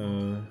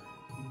ADG?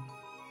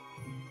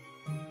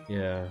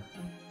 Yeah.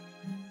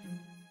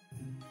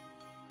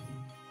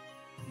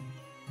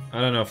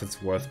 I don't know if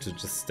it's worth to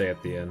just stay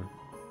at the inn.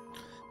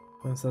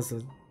 It says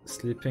that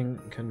sleeping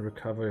can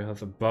recover your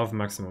health above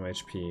maximum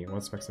HP.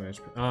 What's maximum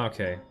HP? Ah,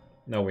 okay.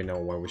 Now we know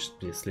why we should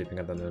be sleeping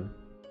at the inn.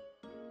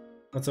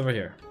 What's over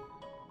here?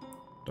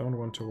 Don't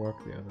want to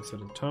walk the other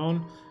side of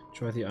town.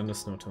 Try the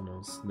undersnow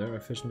tunnels. They're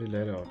efficiently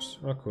laid out.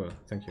 Oh, cool.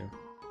 Thank you.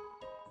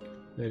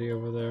 Lady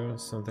over there,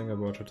 something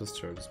about her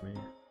disturbs me.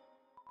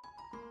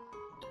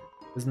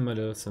 Isn't my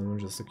little cinnamon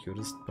just the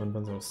cutest?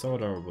 Bonbons are so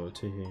adorable,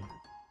 teehee.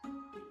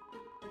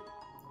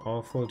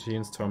 Awful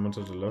teens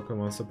tormented a local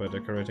monster by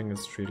decorating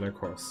its tree-like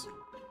horse.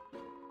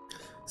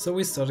 So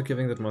we started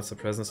giving that monster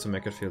presents to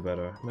make it feel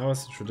better. Now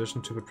it's a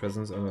tradition to put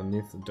presents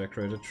underneath the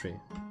decorated tree.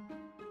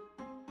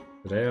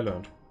 Today I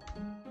learned.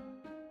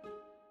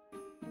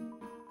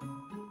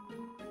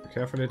 A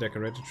carefully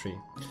decorated tree.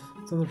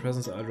 Some of the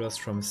presents are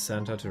addressed from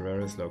Santa to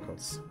various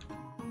locals.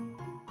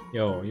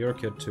 Yo, you're a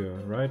kid too,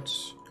 right?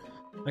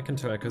 I can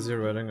tell because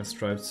you're wearing a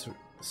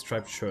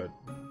striped shirt.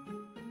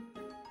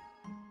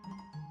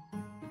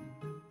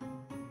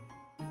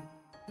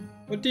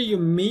 What do you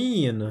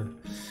mean?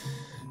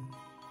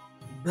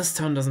 This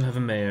town doesn't have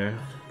a mayor,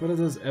 but if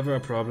there's ever a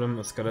problem,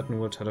 a skeleton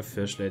will tell a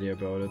fish lady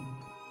about it.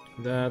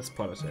 That's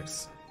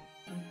politics.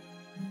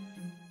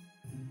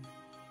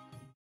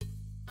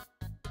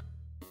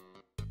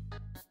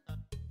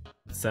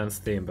 Sans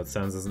theme, but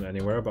Sans isn't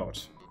anywhere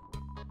about.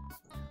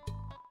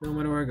 No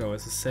matter where I go,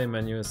 it's the same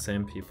menu,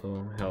 same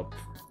people. Help.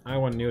 I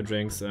want new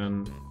drinks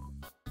and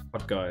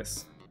hot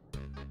guys.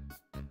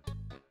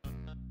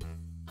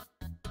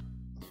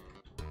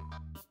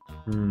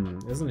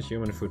 Isn't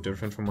human food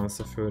different from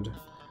monster food?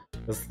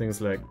 Does things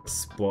like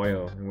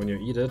spoil, and when you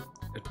eat it,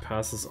 it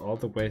passes all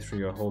the way through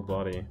your whole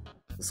body.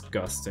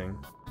 Disgusting.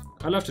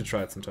 I'd love to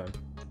try it sometime.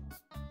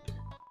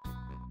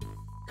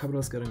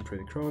 Capital's getting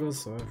pretty crowded,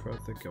 so I've heard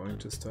they're going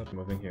to start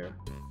moving here.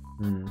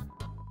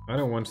 I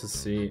don't want to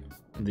see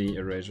the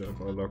erasure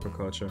of our local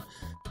culture,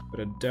 but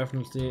I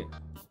definitely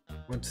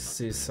want to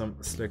see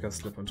some slicker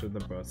slip onto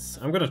the butts.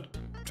 I'm gonna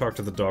talk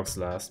to the dogs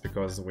last,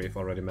 because we've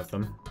already met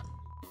them.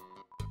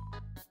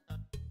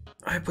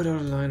 I put out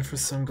a line for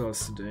some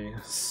goals today.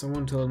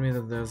 Someone told me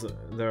that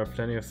there are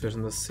plenty of fish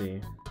in the sea.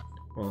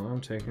 Well,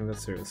 I'm taking that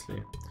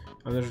seriously.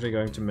 I'm literally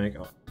going to make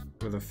out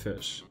with a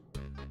fish.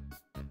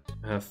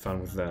 Have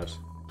fun with that.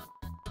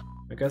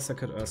 I guess I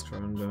could ask for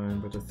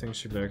Undyne, but I think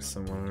she likes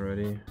someone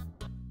already.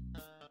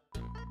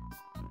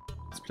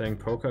 It's playing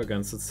poker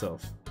against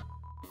itself.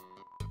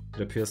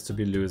 It appears to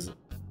be losing.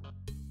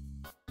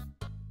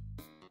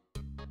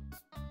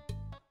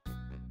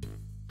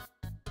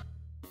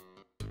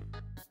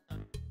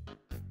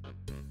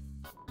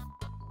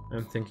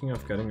 I'm thinking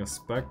of getting a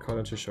spike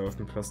collar to show off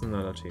my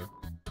personality.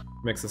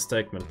 Makes a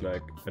statement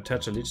like,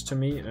 attach a leech to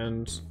me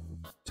and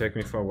take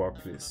me for a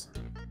walk, please.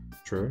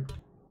 True.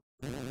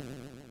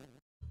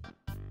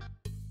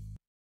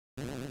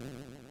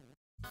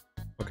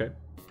 Okay.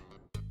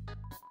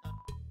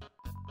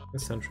 We're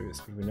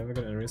centuries, but we never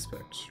got any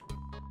respect.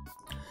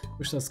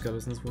 Wish that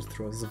skeletons would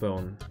throw us a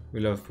bone. We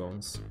love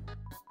bones.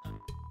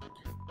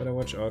 Better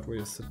watch out where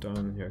you sit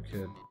down here,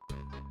 kid.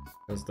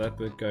 Because that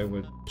big guy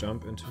will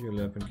jump into your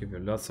lap and give you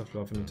lots of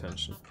love and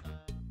attention.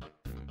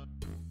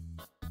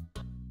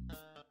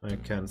 I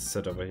can't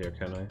sit over here,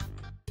 can I?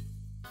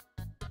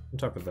 On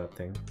top of that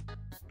thing.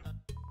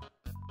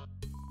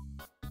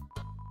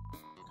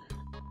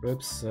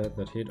 Ribs said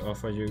that he'd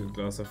offer you a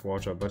glass of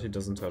water, but he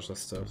doesn't touch the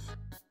stuff.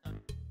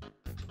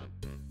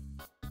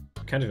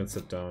 I can't even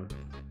sit down.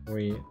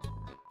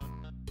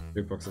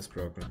 Jukebox is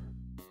broken.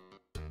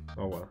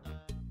 Oh well.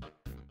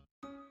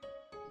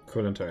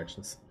 Cool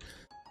interactions.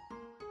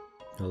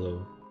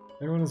 Hello.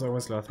 Everyone is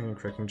always laughing and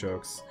cracking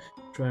jokes,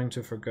 trying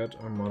to forget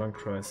our modern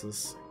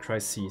crises.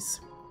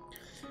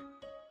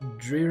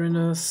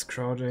 Dreariness,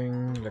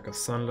 crowding, lack of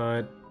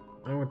sunlight.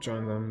 I would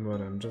join them, but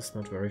I'm just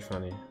not very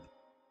funny.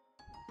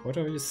 What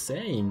are you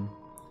saying?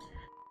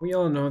 We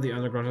all know the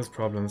underground has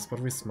problems, but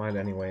we smile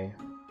anyway.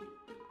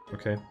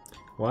 Okay.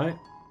 Why?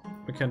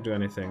 We can't do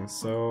anything,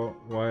 so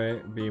why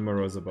be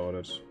morose about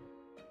it?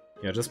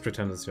 Yeah, just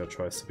pretend it's your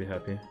choice to be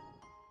happy.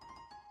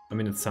 I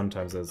mean, it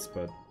sometimes is,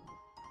 but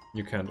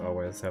you can't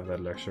always have that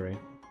luxury.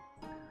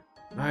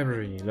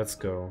 Library, let's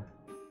go.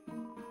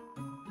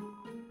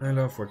 I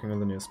love working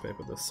on the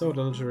newspaper. There's so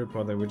little to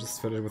report that we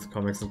just fill it with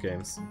comics and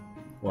games.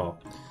 Wow.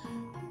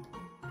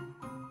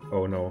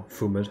 Oh no,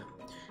 Fumid.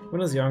 When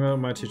I was younger,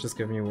 my teachers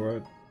gave me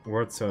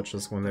word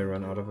searches when they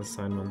ran out of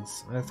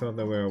assignments. I thought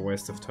they were a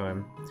waste of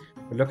time.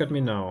 But look at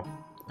me now.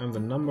 I'm the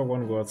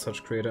 #1 word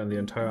search creator in the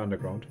entire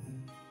underground.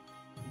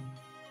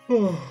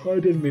 Oh, I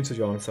didn't mean to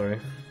yawn,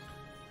 sorry.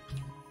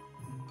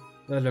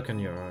 That look in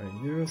your eye.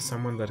 You're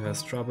someone that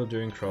has trouble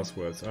doing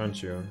crosswords,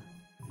 aren't you?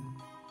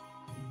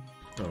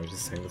 Oh, I'm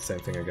just saying the same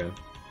thing again.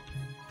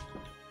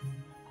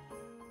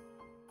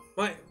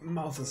 My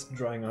mouth is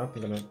drying up,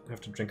 I'm gonna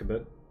have to drink a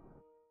bit.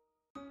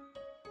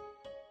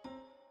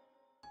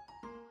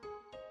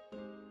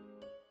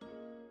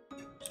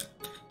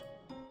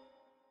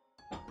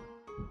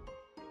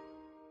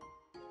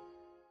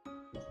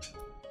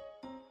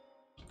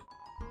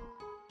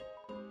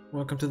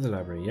 Welcome to the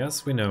library.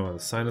 Yes, we know, the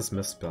sign is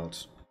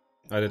misspelled.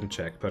 I didn't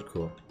check, but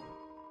cool.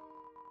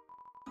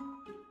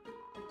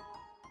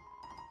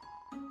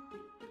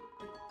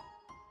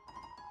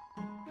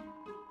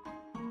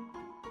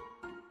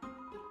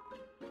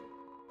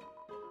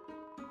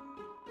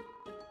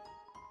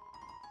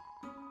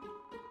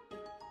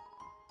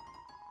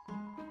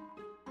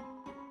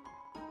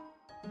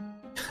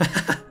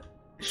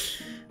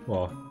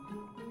 Wow.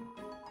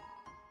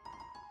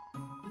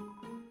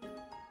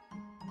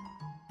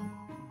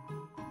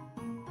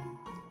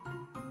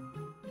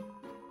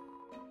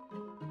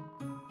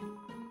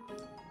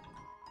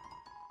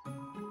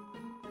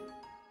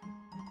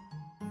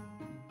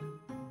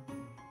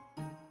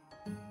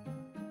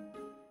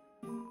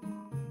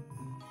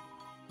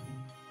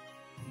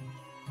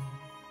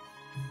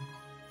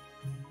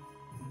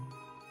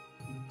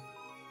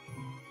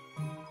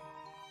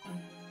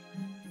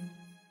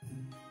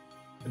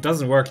 It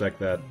doesn't work like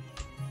that.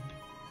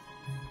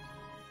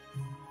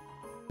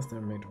 They're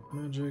made of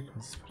magic,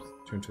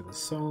 tuned to the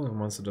soul. A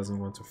monster doesn't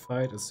want to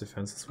fight, its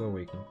defenses will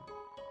weaken.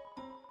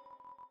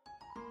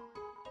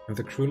 And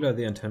the crueler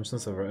the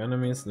intentions of our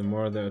enemies, the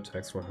more their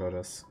attacks will hurt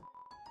us.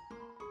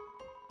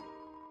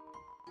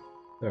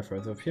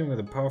 Therefore, the appearing with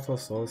a powerful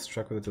soul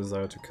struck with a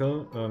desire to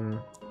kill,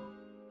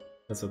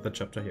 that's at the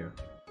chapter here.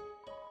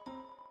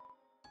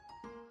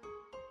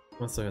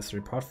 Monster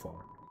History Part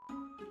 4.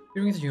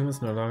 During the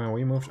humans no longer,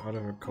 we moved out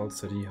of our cold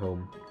city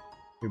home.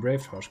 We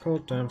braved harsh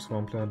cold, damp,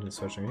 swampland, and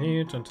searching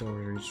heat until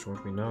we reached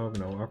what we now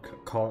know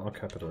call our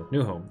capital,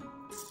 New Home.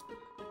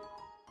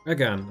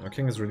 Again, our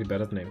king is really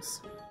bad at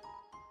names.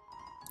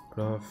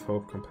 Love,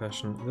 hope,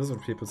 compassion, this is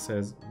what people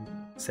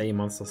say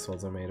monster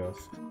souls are made of.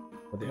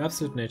 But the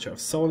absolute nature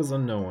of soul is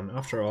unknown.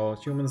 After all,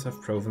 humans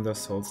have proven their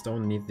souls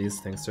don't need these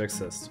things to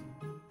exist.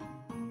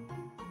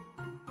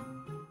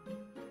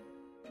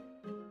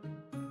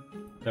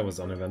 That was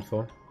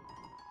uneventful.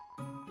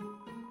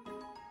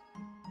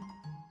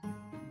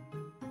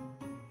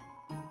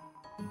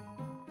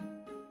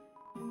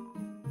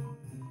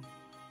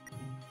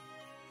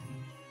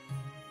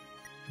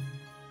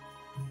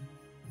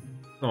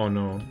 Oh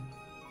no.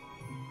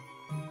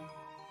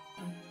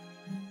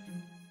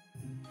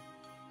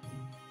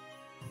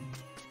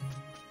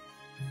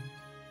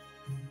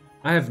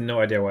 I have no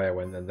idea why I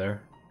went in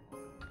there.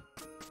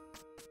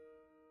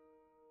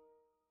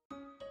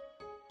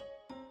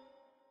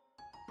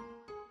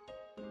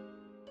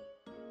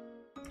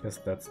 Guess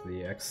that's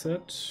the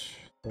exit.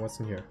 What's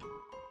in here?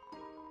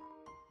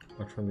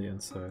 Not from the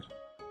inside.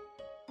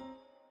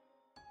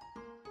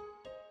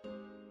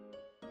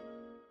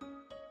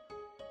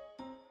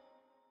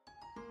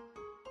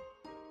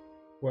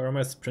 Where are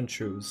my sprint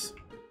shoes?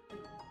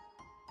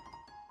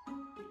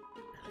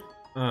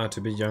 Ah,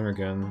 to be young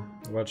again.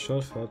 What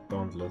should felt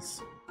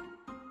boundless.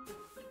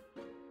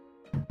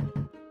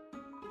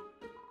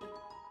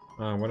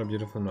 Ah, what a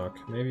beautiful knock.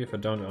 Maybe if I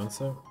don't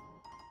answer,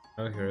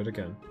 I'll hear it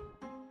again.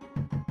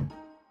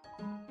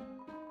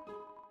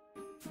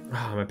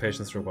 Ah, my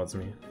patience rewards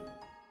me.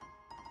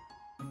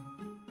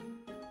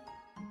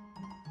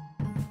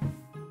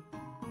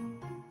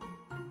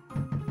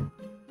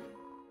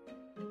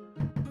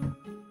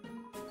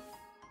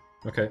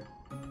 Okay.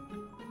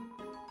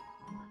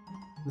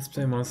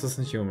 Display monsters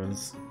and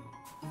humans.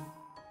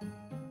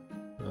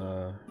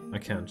 I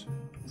can't,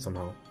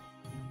 somehow.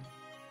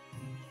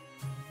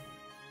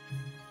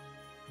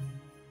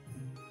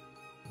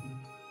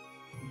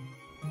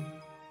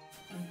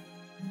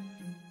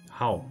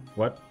 How?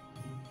 What?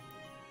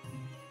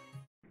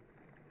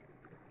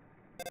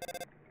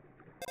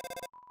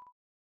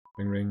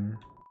 Ring ring.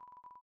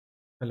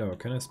 Hello,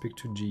 can I speak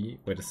to G?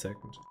 Wait a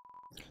second.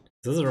 Is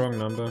this the wrong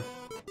number?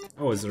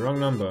 Oh, it's the wrong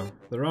number.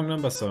 The wrong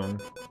number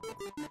song.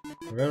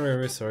 I'm very,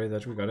 very sorry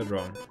that we got it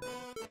wrong.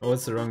 Oh,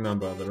 it's the wrong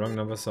number. The wrong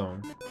number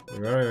song.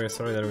 We're very, very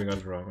sorry that we got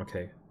it wrong.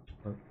 Okay.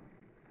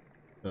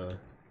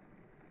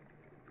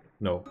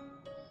 No.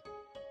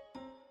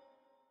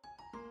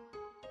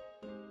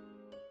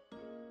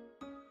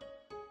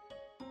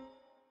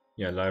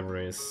 Yeah,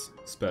 libraries,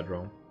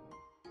 Spadrow.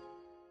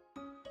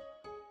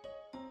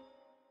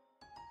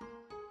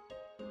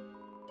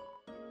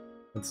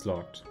 It's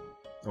locked.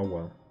 Oh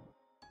well.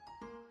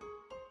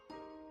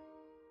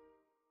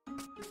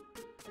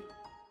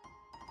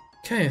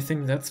 Okay, I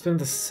think that's been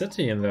the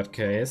city in that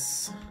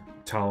case.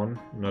 Town,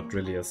 not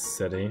really a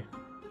city.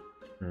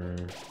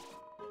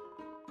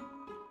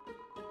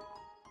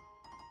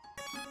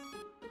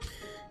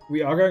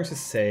 We are going to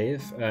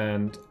save,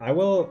 and I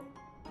will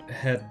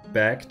head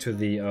back to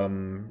the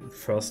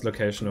first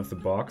location of the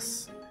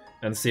box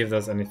and see if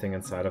there's anything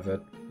inside of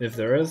it. If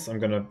there is, I'm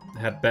gonna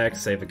head back,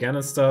 save again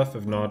and stuff.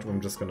 If not,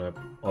 I'm just gonna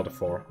Alt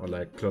F4 or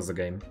like close the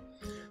game.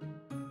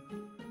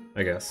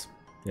 I guess.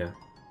 Yeah.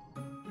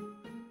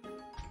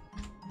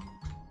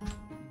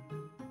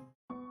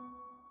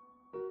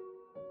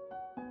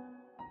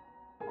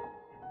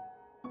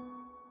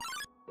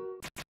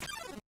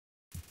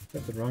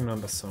 Got the wrong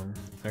number song.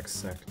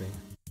 Exactly.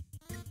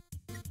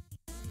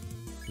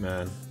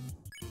 Man.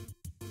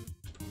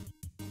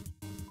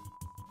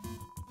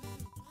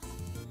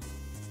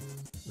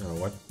 Oh,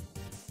 what?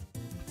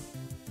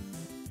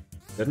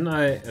 Didn't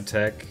I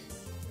attack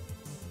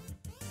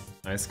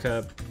Ice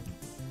Cap?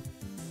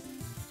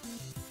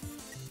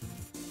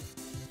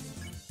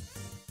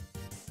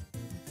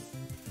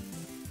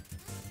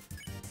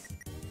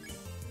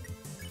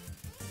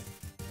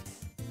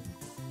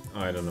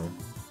 I don't know.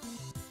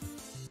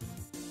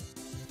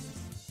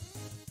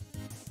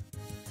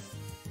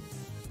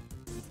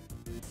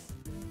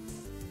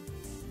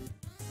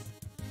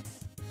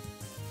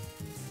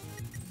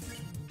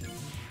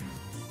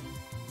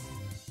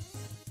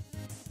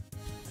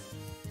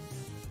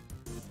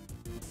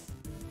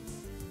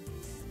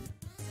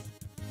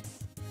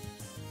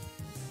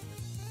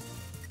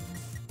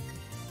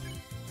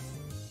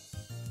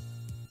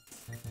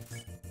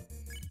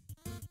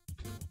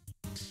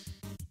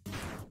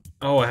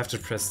 Oh, I have to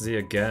press Z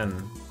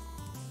again.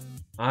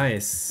 I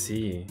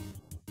see.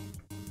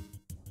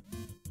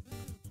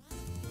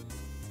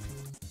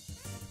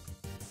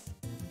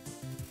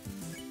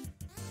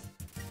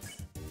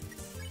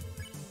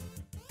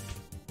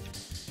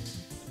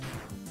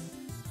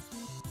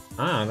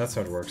 Ah, that's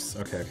how it works.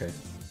 Okay, okay.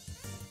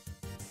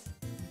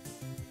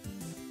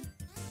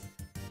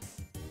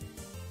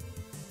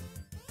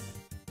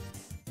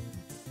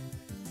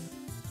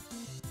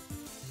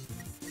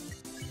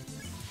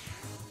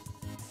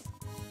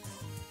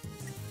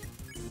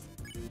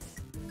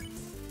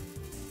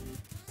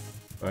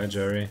 Bye,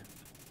 Jerry.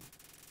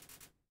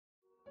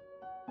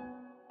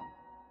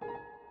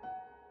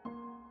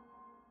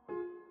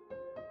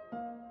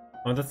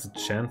 Oh, that's a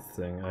chance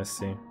thing, I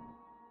see.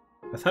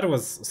 I thought it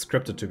was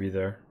scripted to be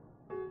there.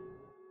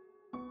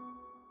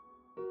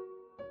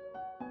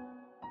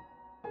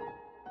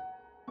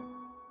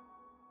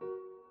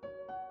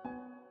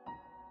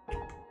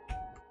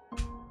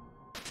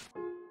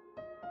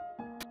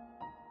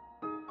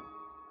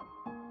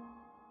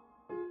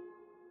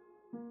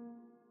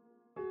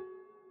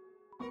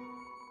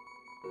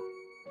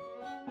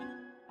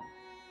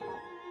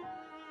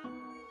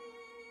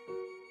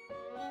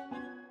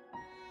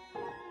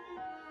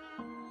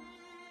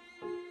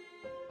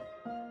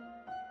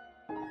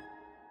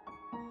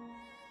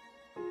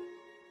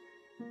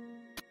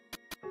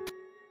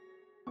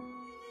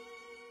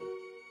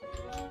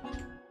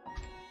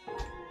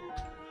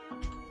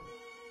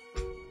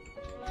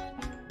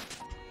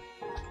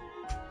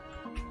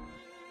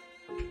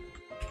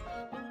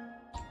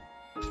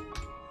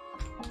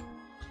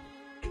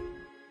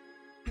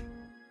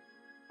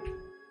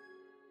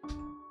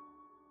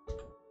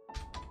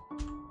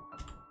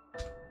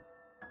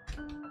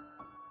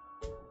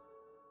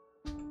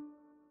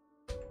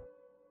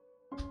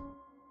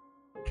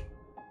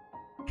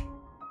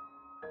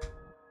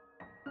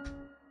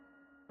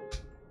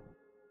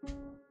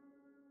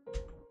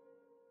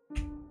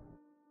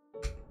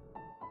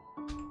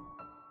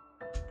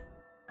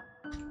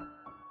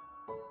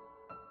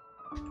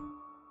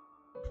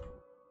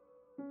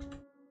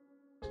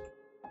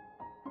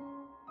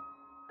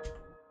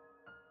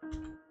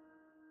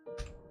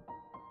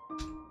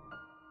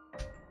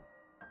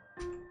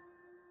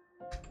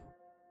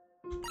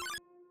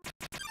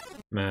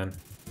 Man.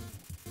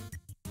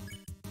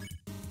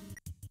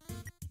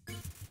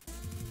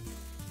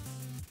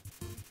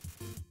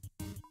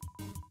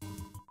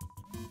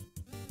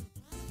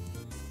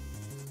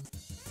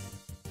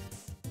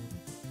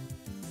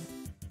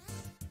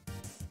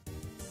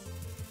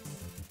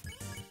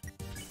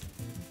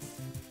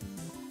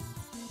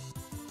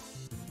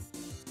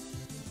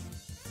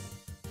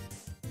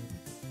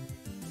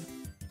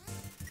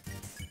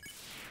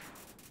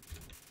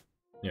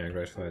 Yeah,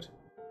 great fight.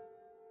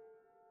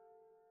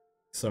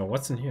 So,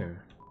 what's in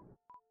here?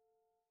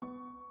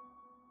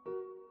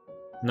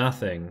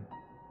 Nothing.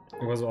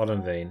 It was all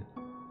in vain.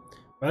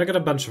 But I got a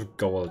bunch of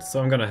gold,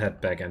 so I'm gonna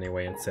head back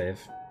anyway and save.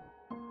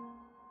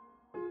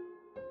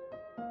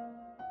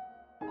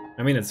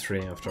 I mean, it's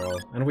free after all,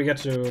 and we get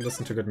to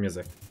listen to good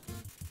music.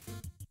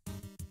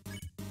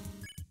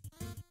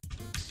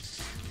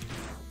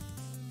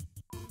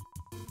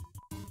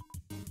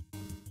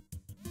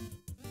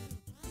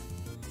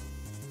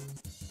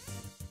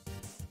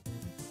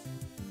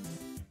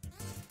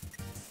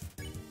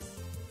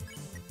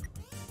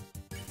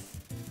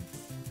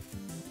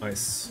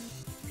 Ice.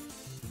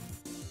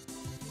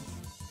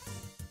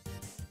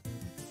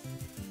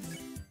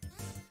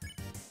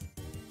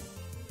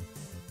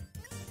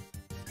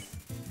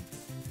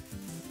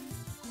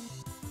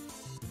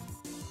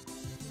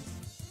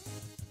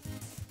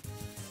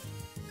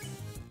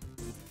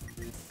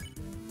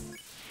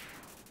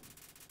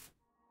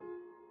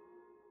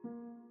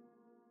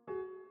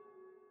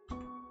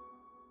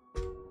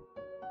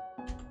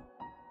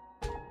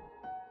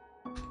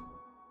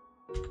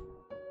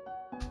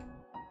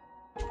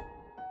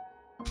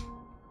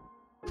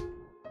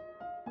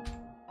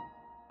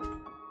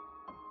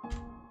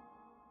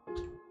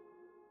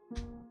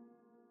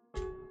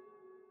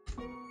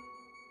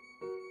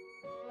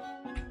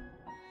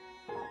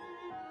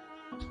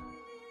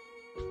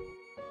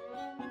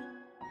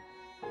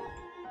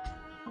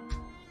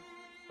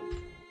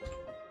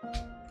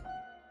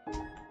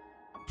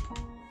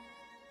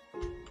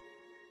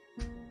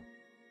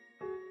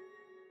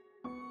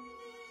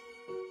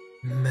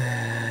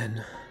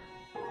 Man.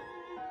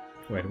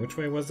 Wait, which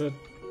way was it?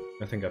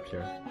 I think up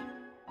here.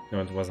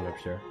 No, it wasn't up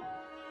here.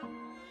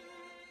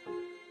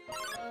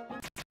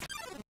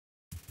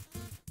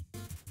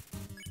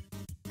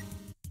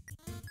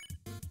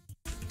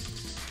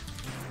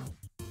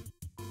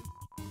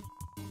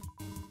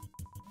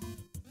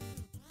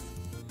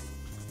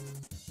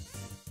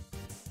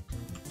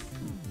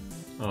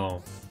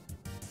 Oh.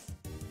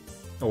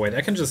 Oh wait,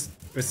 I can just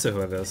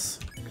Istahu this.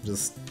 I can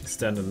just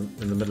stand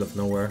in the middle of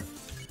nowhere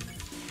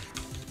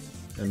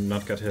and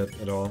not get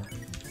hit at all.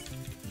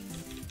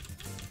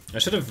 I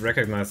should have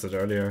recognized it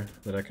earlier,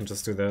 that I can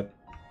just do that.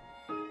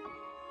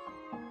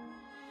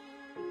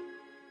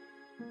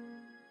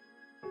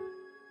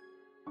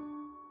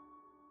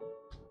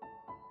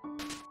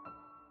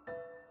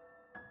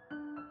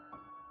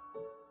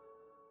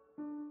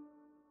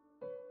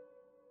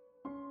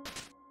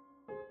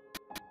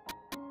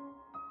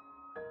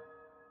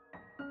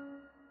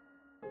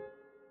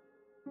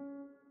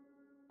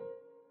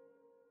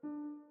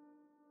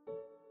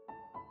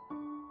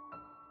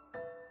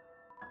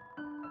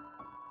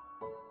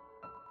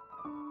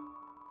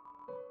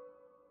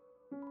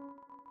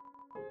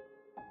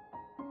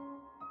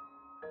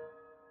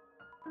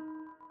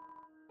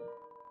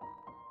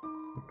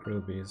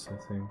 Grillbees, I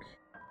think.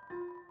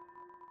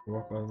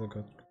 Walk all the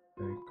god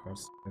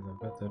cards together,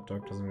 but that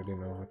dog doesn't really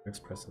know how to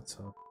express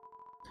itself.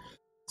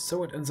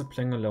 So it ends up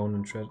playing alone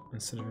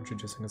instead of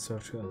introducing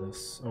itself to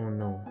others. Oh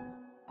no.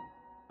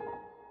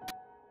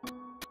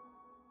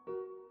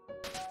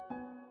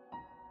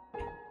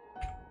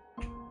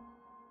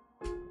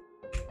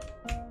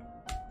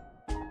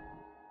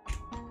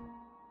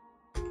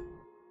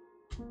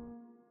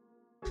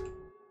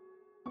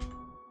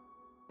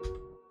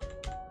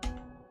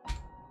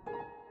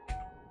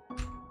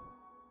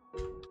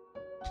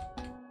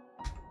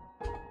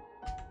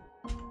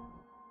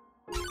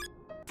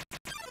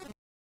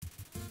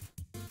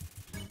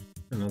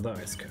 Another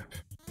ice cap.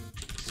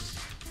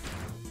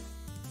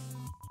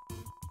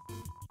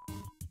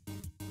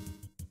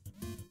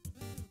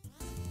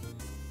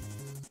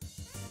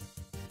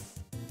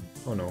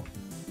 Oh no.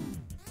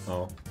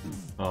 Oh.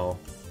 Oh.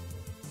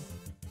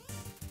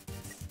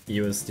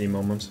 USD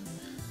moment.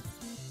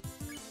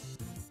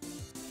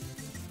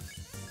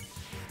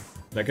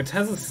 Like, it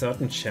has a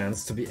certain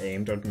chance to be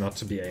aimed or not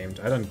to be aimed.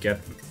 I don't get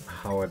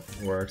how it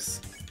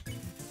works.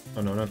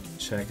 Oh no, not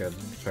check it,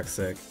 for fuck's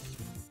sake.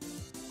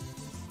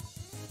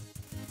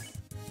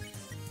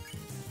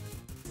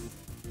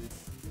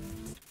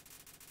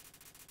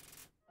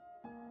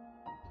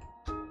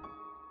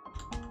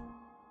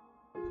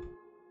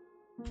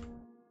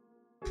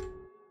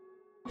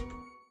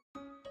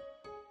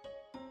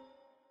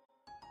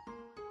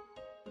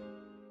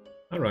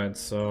 Alright,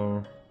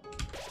 so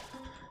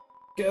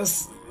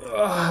guess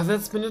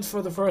that's been it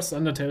for the first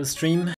Undertale stream.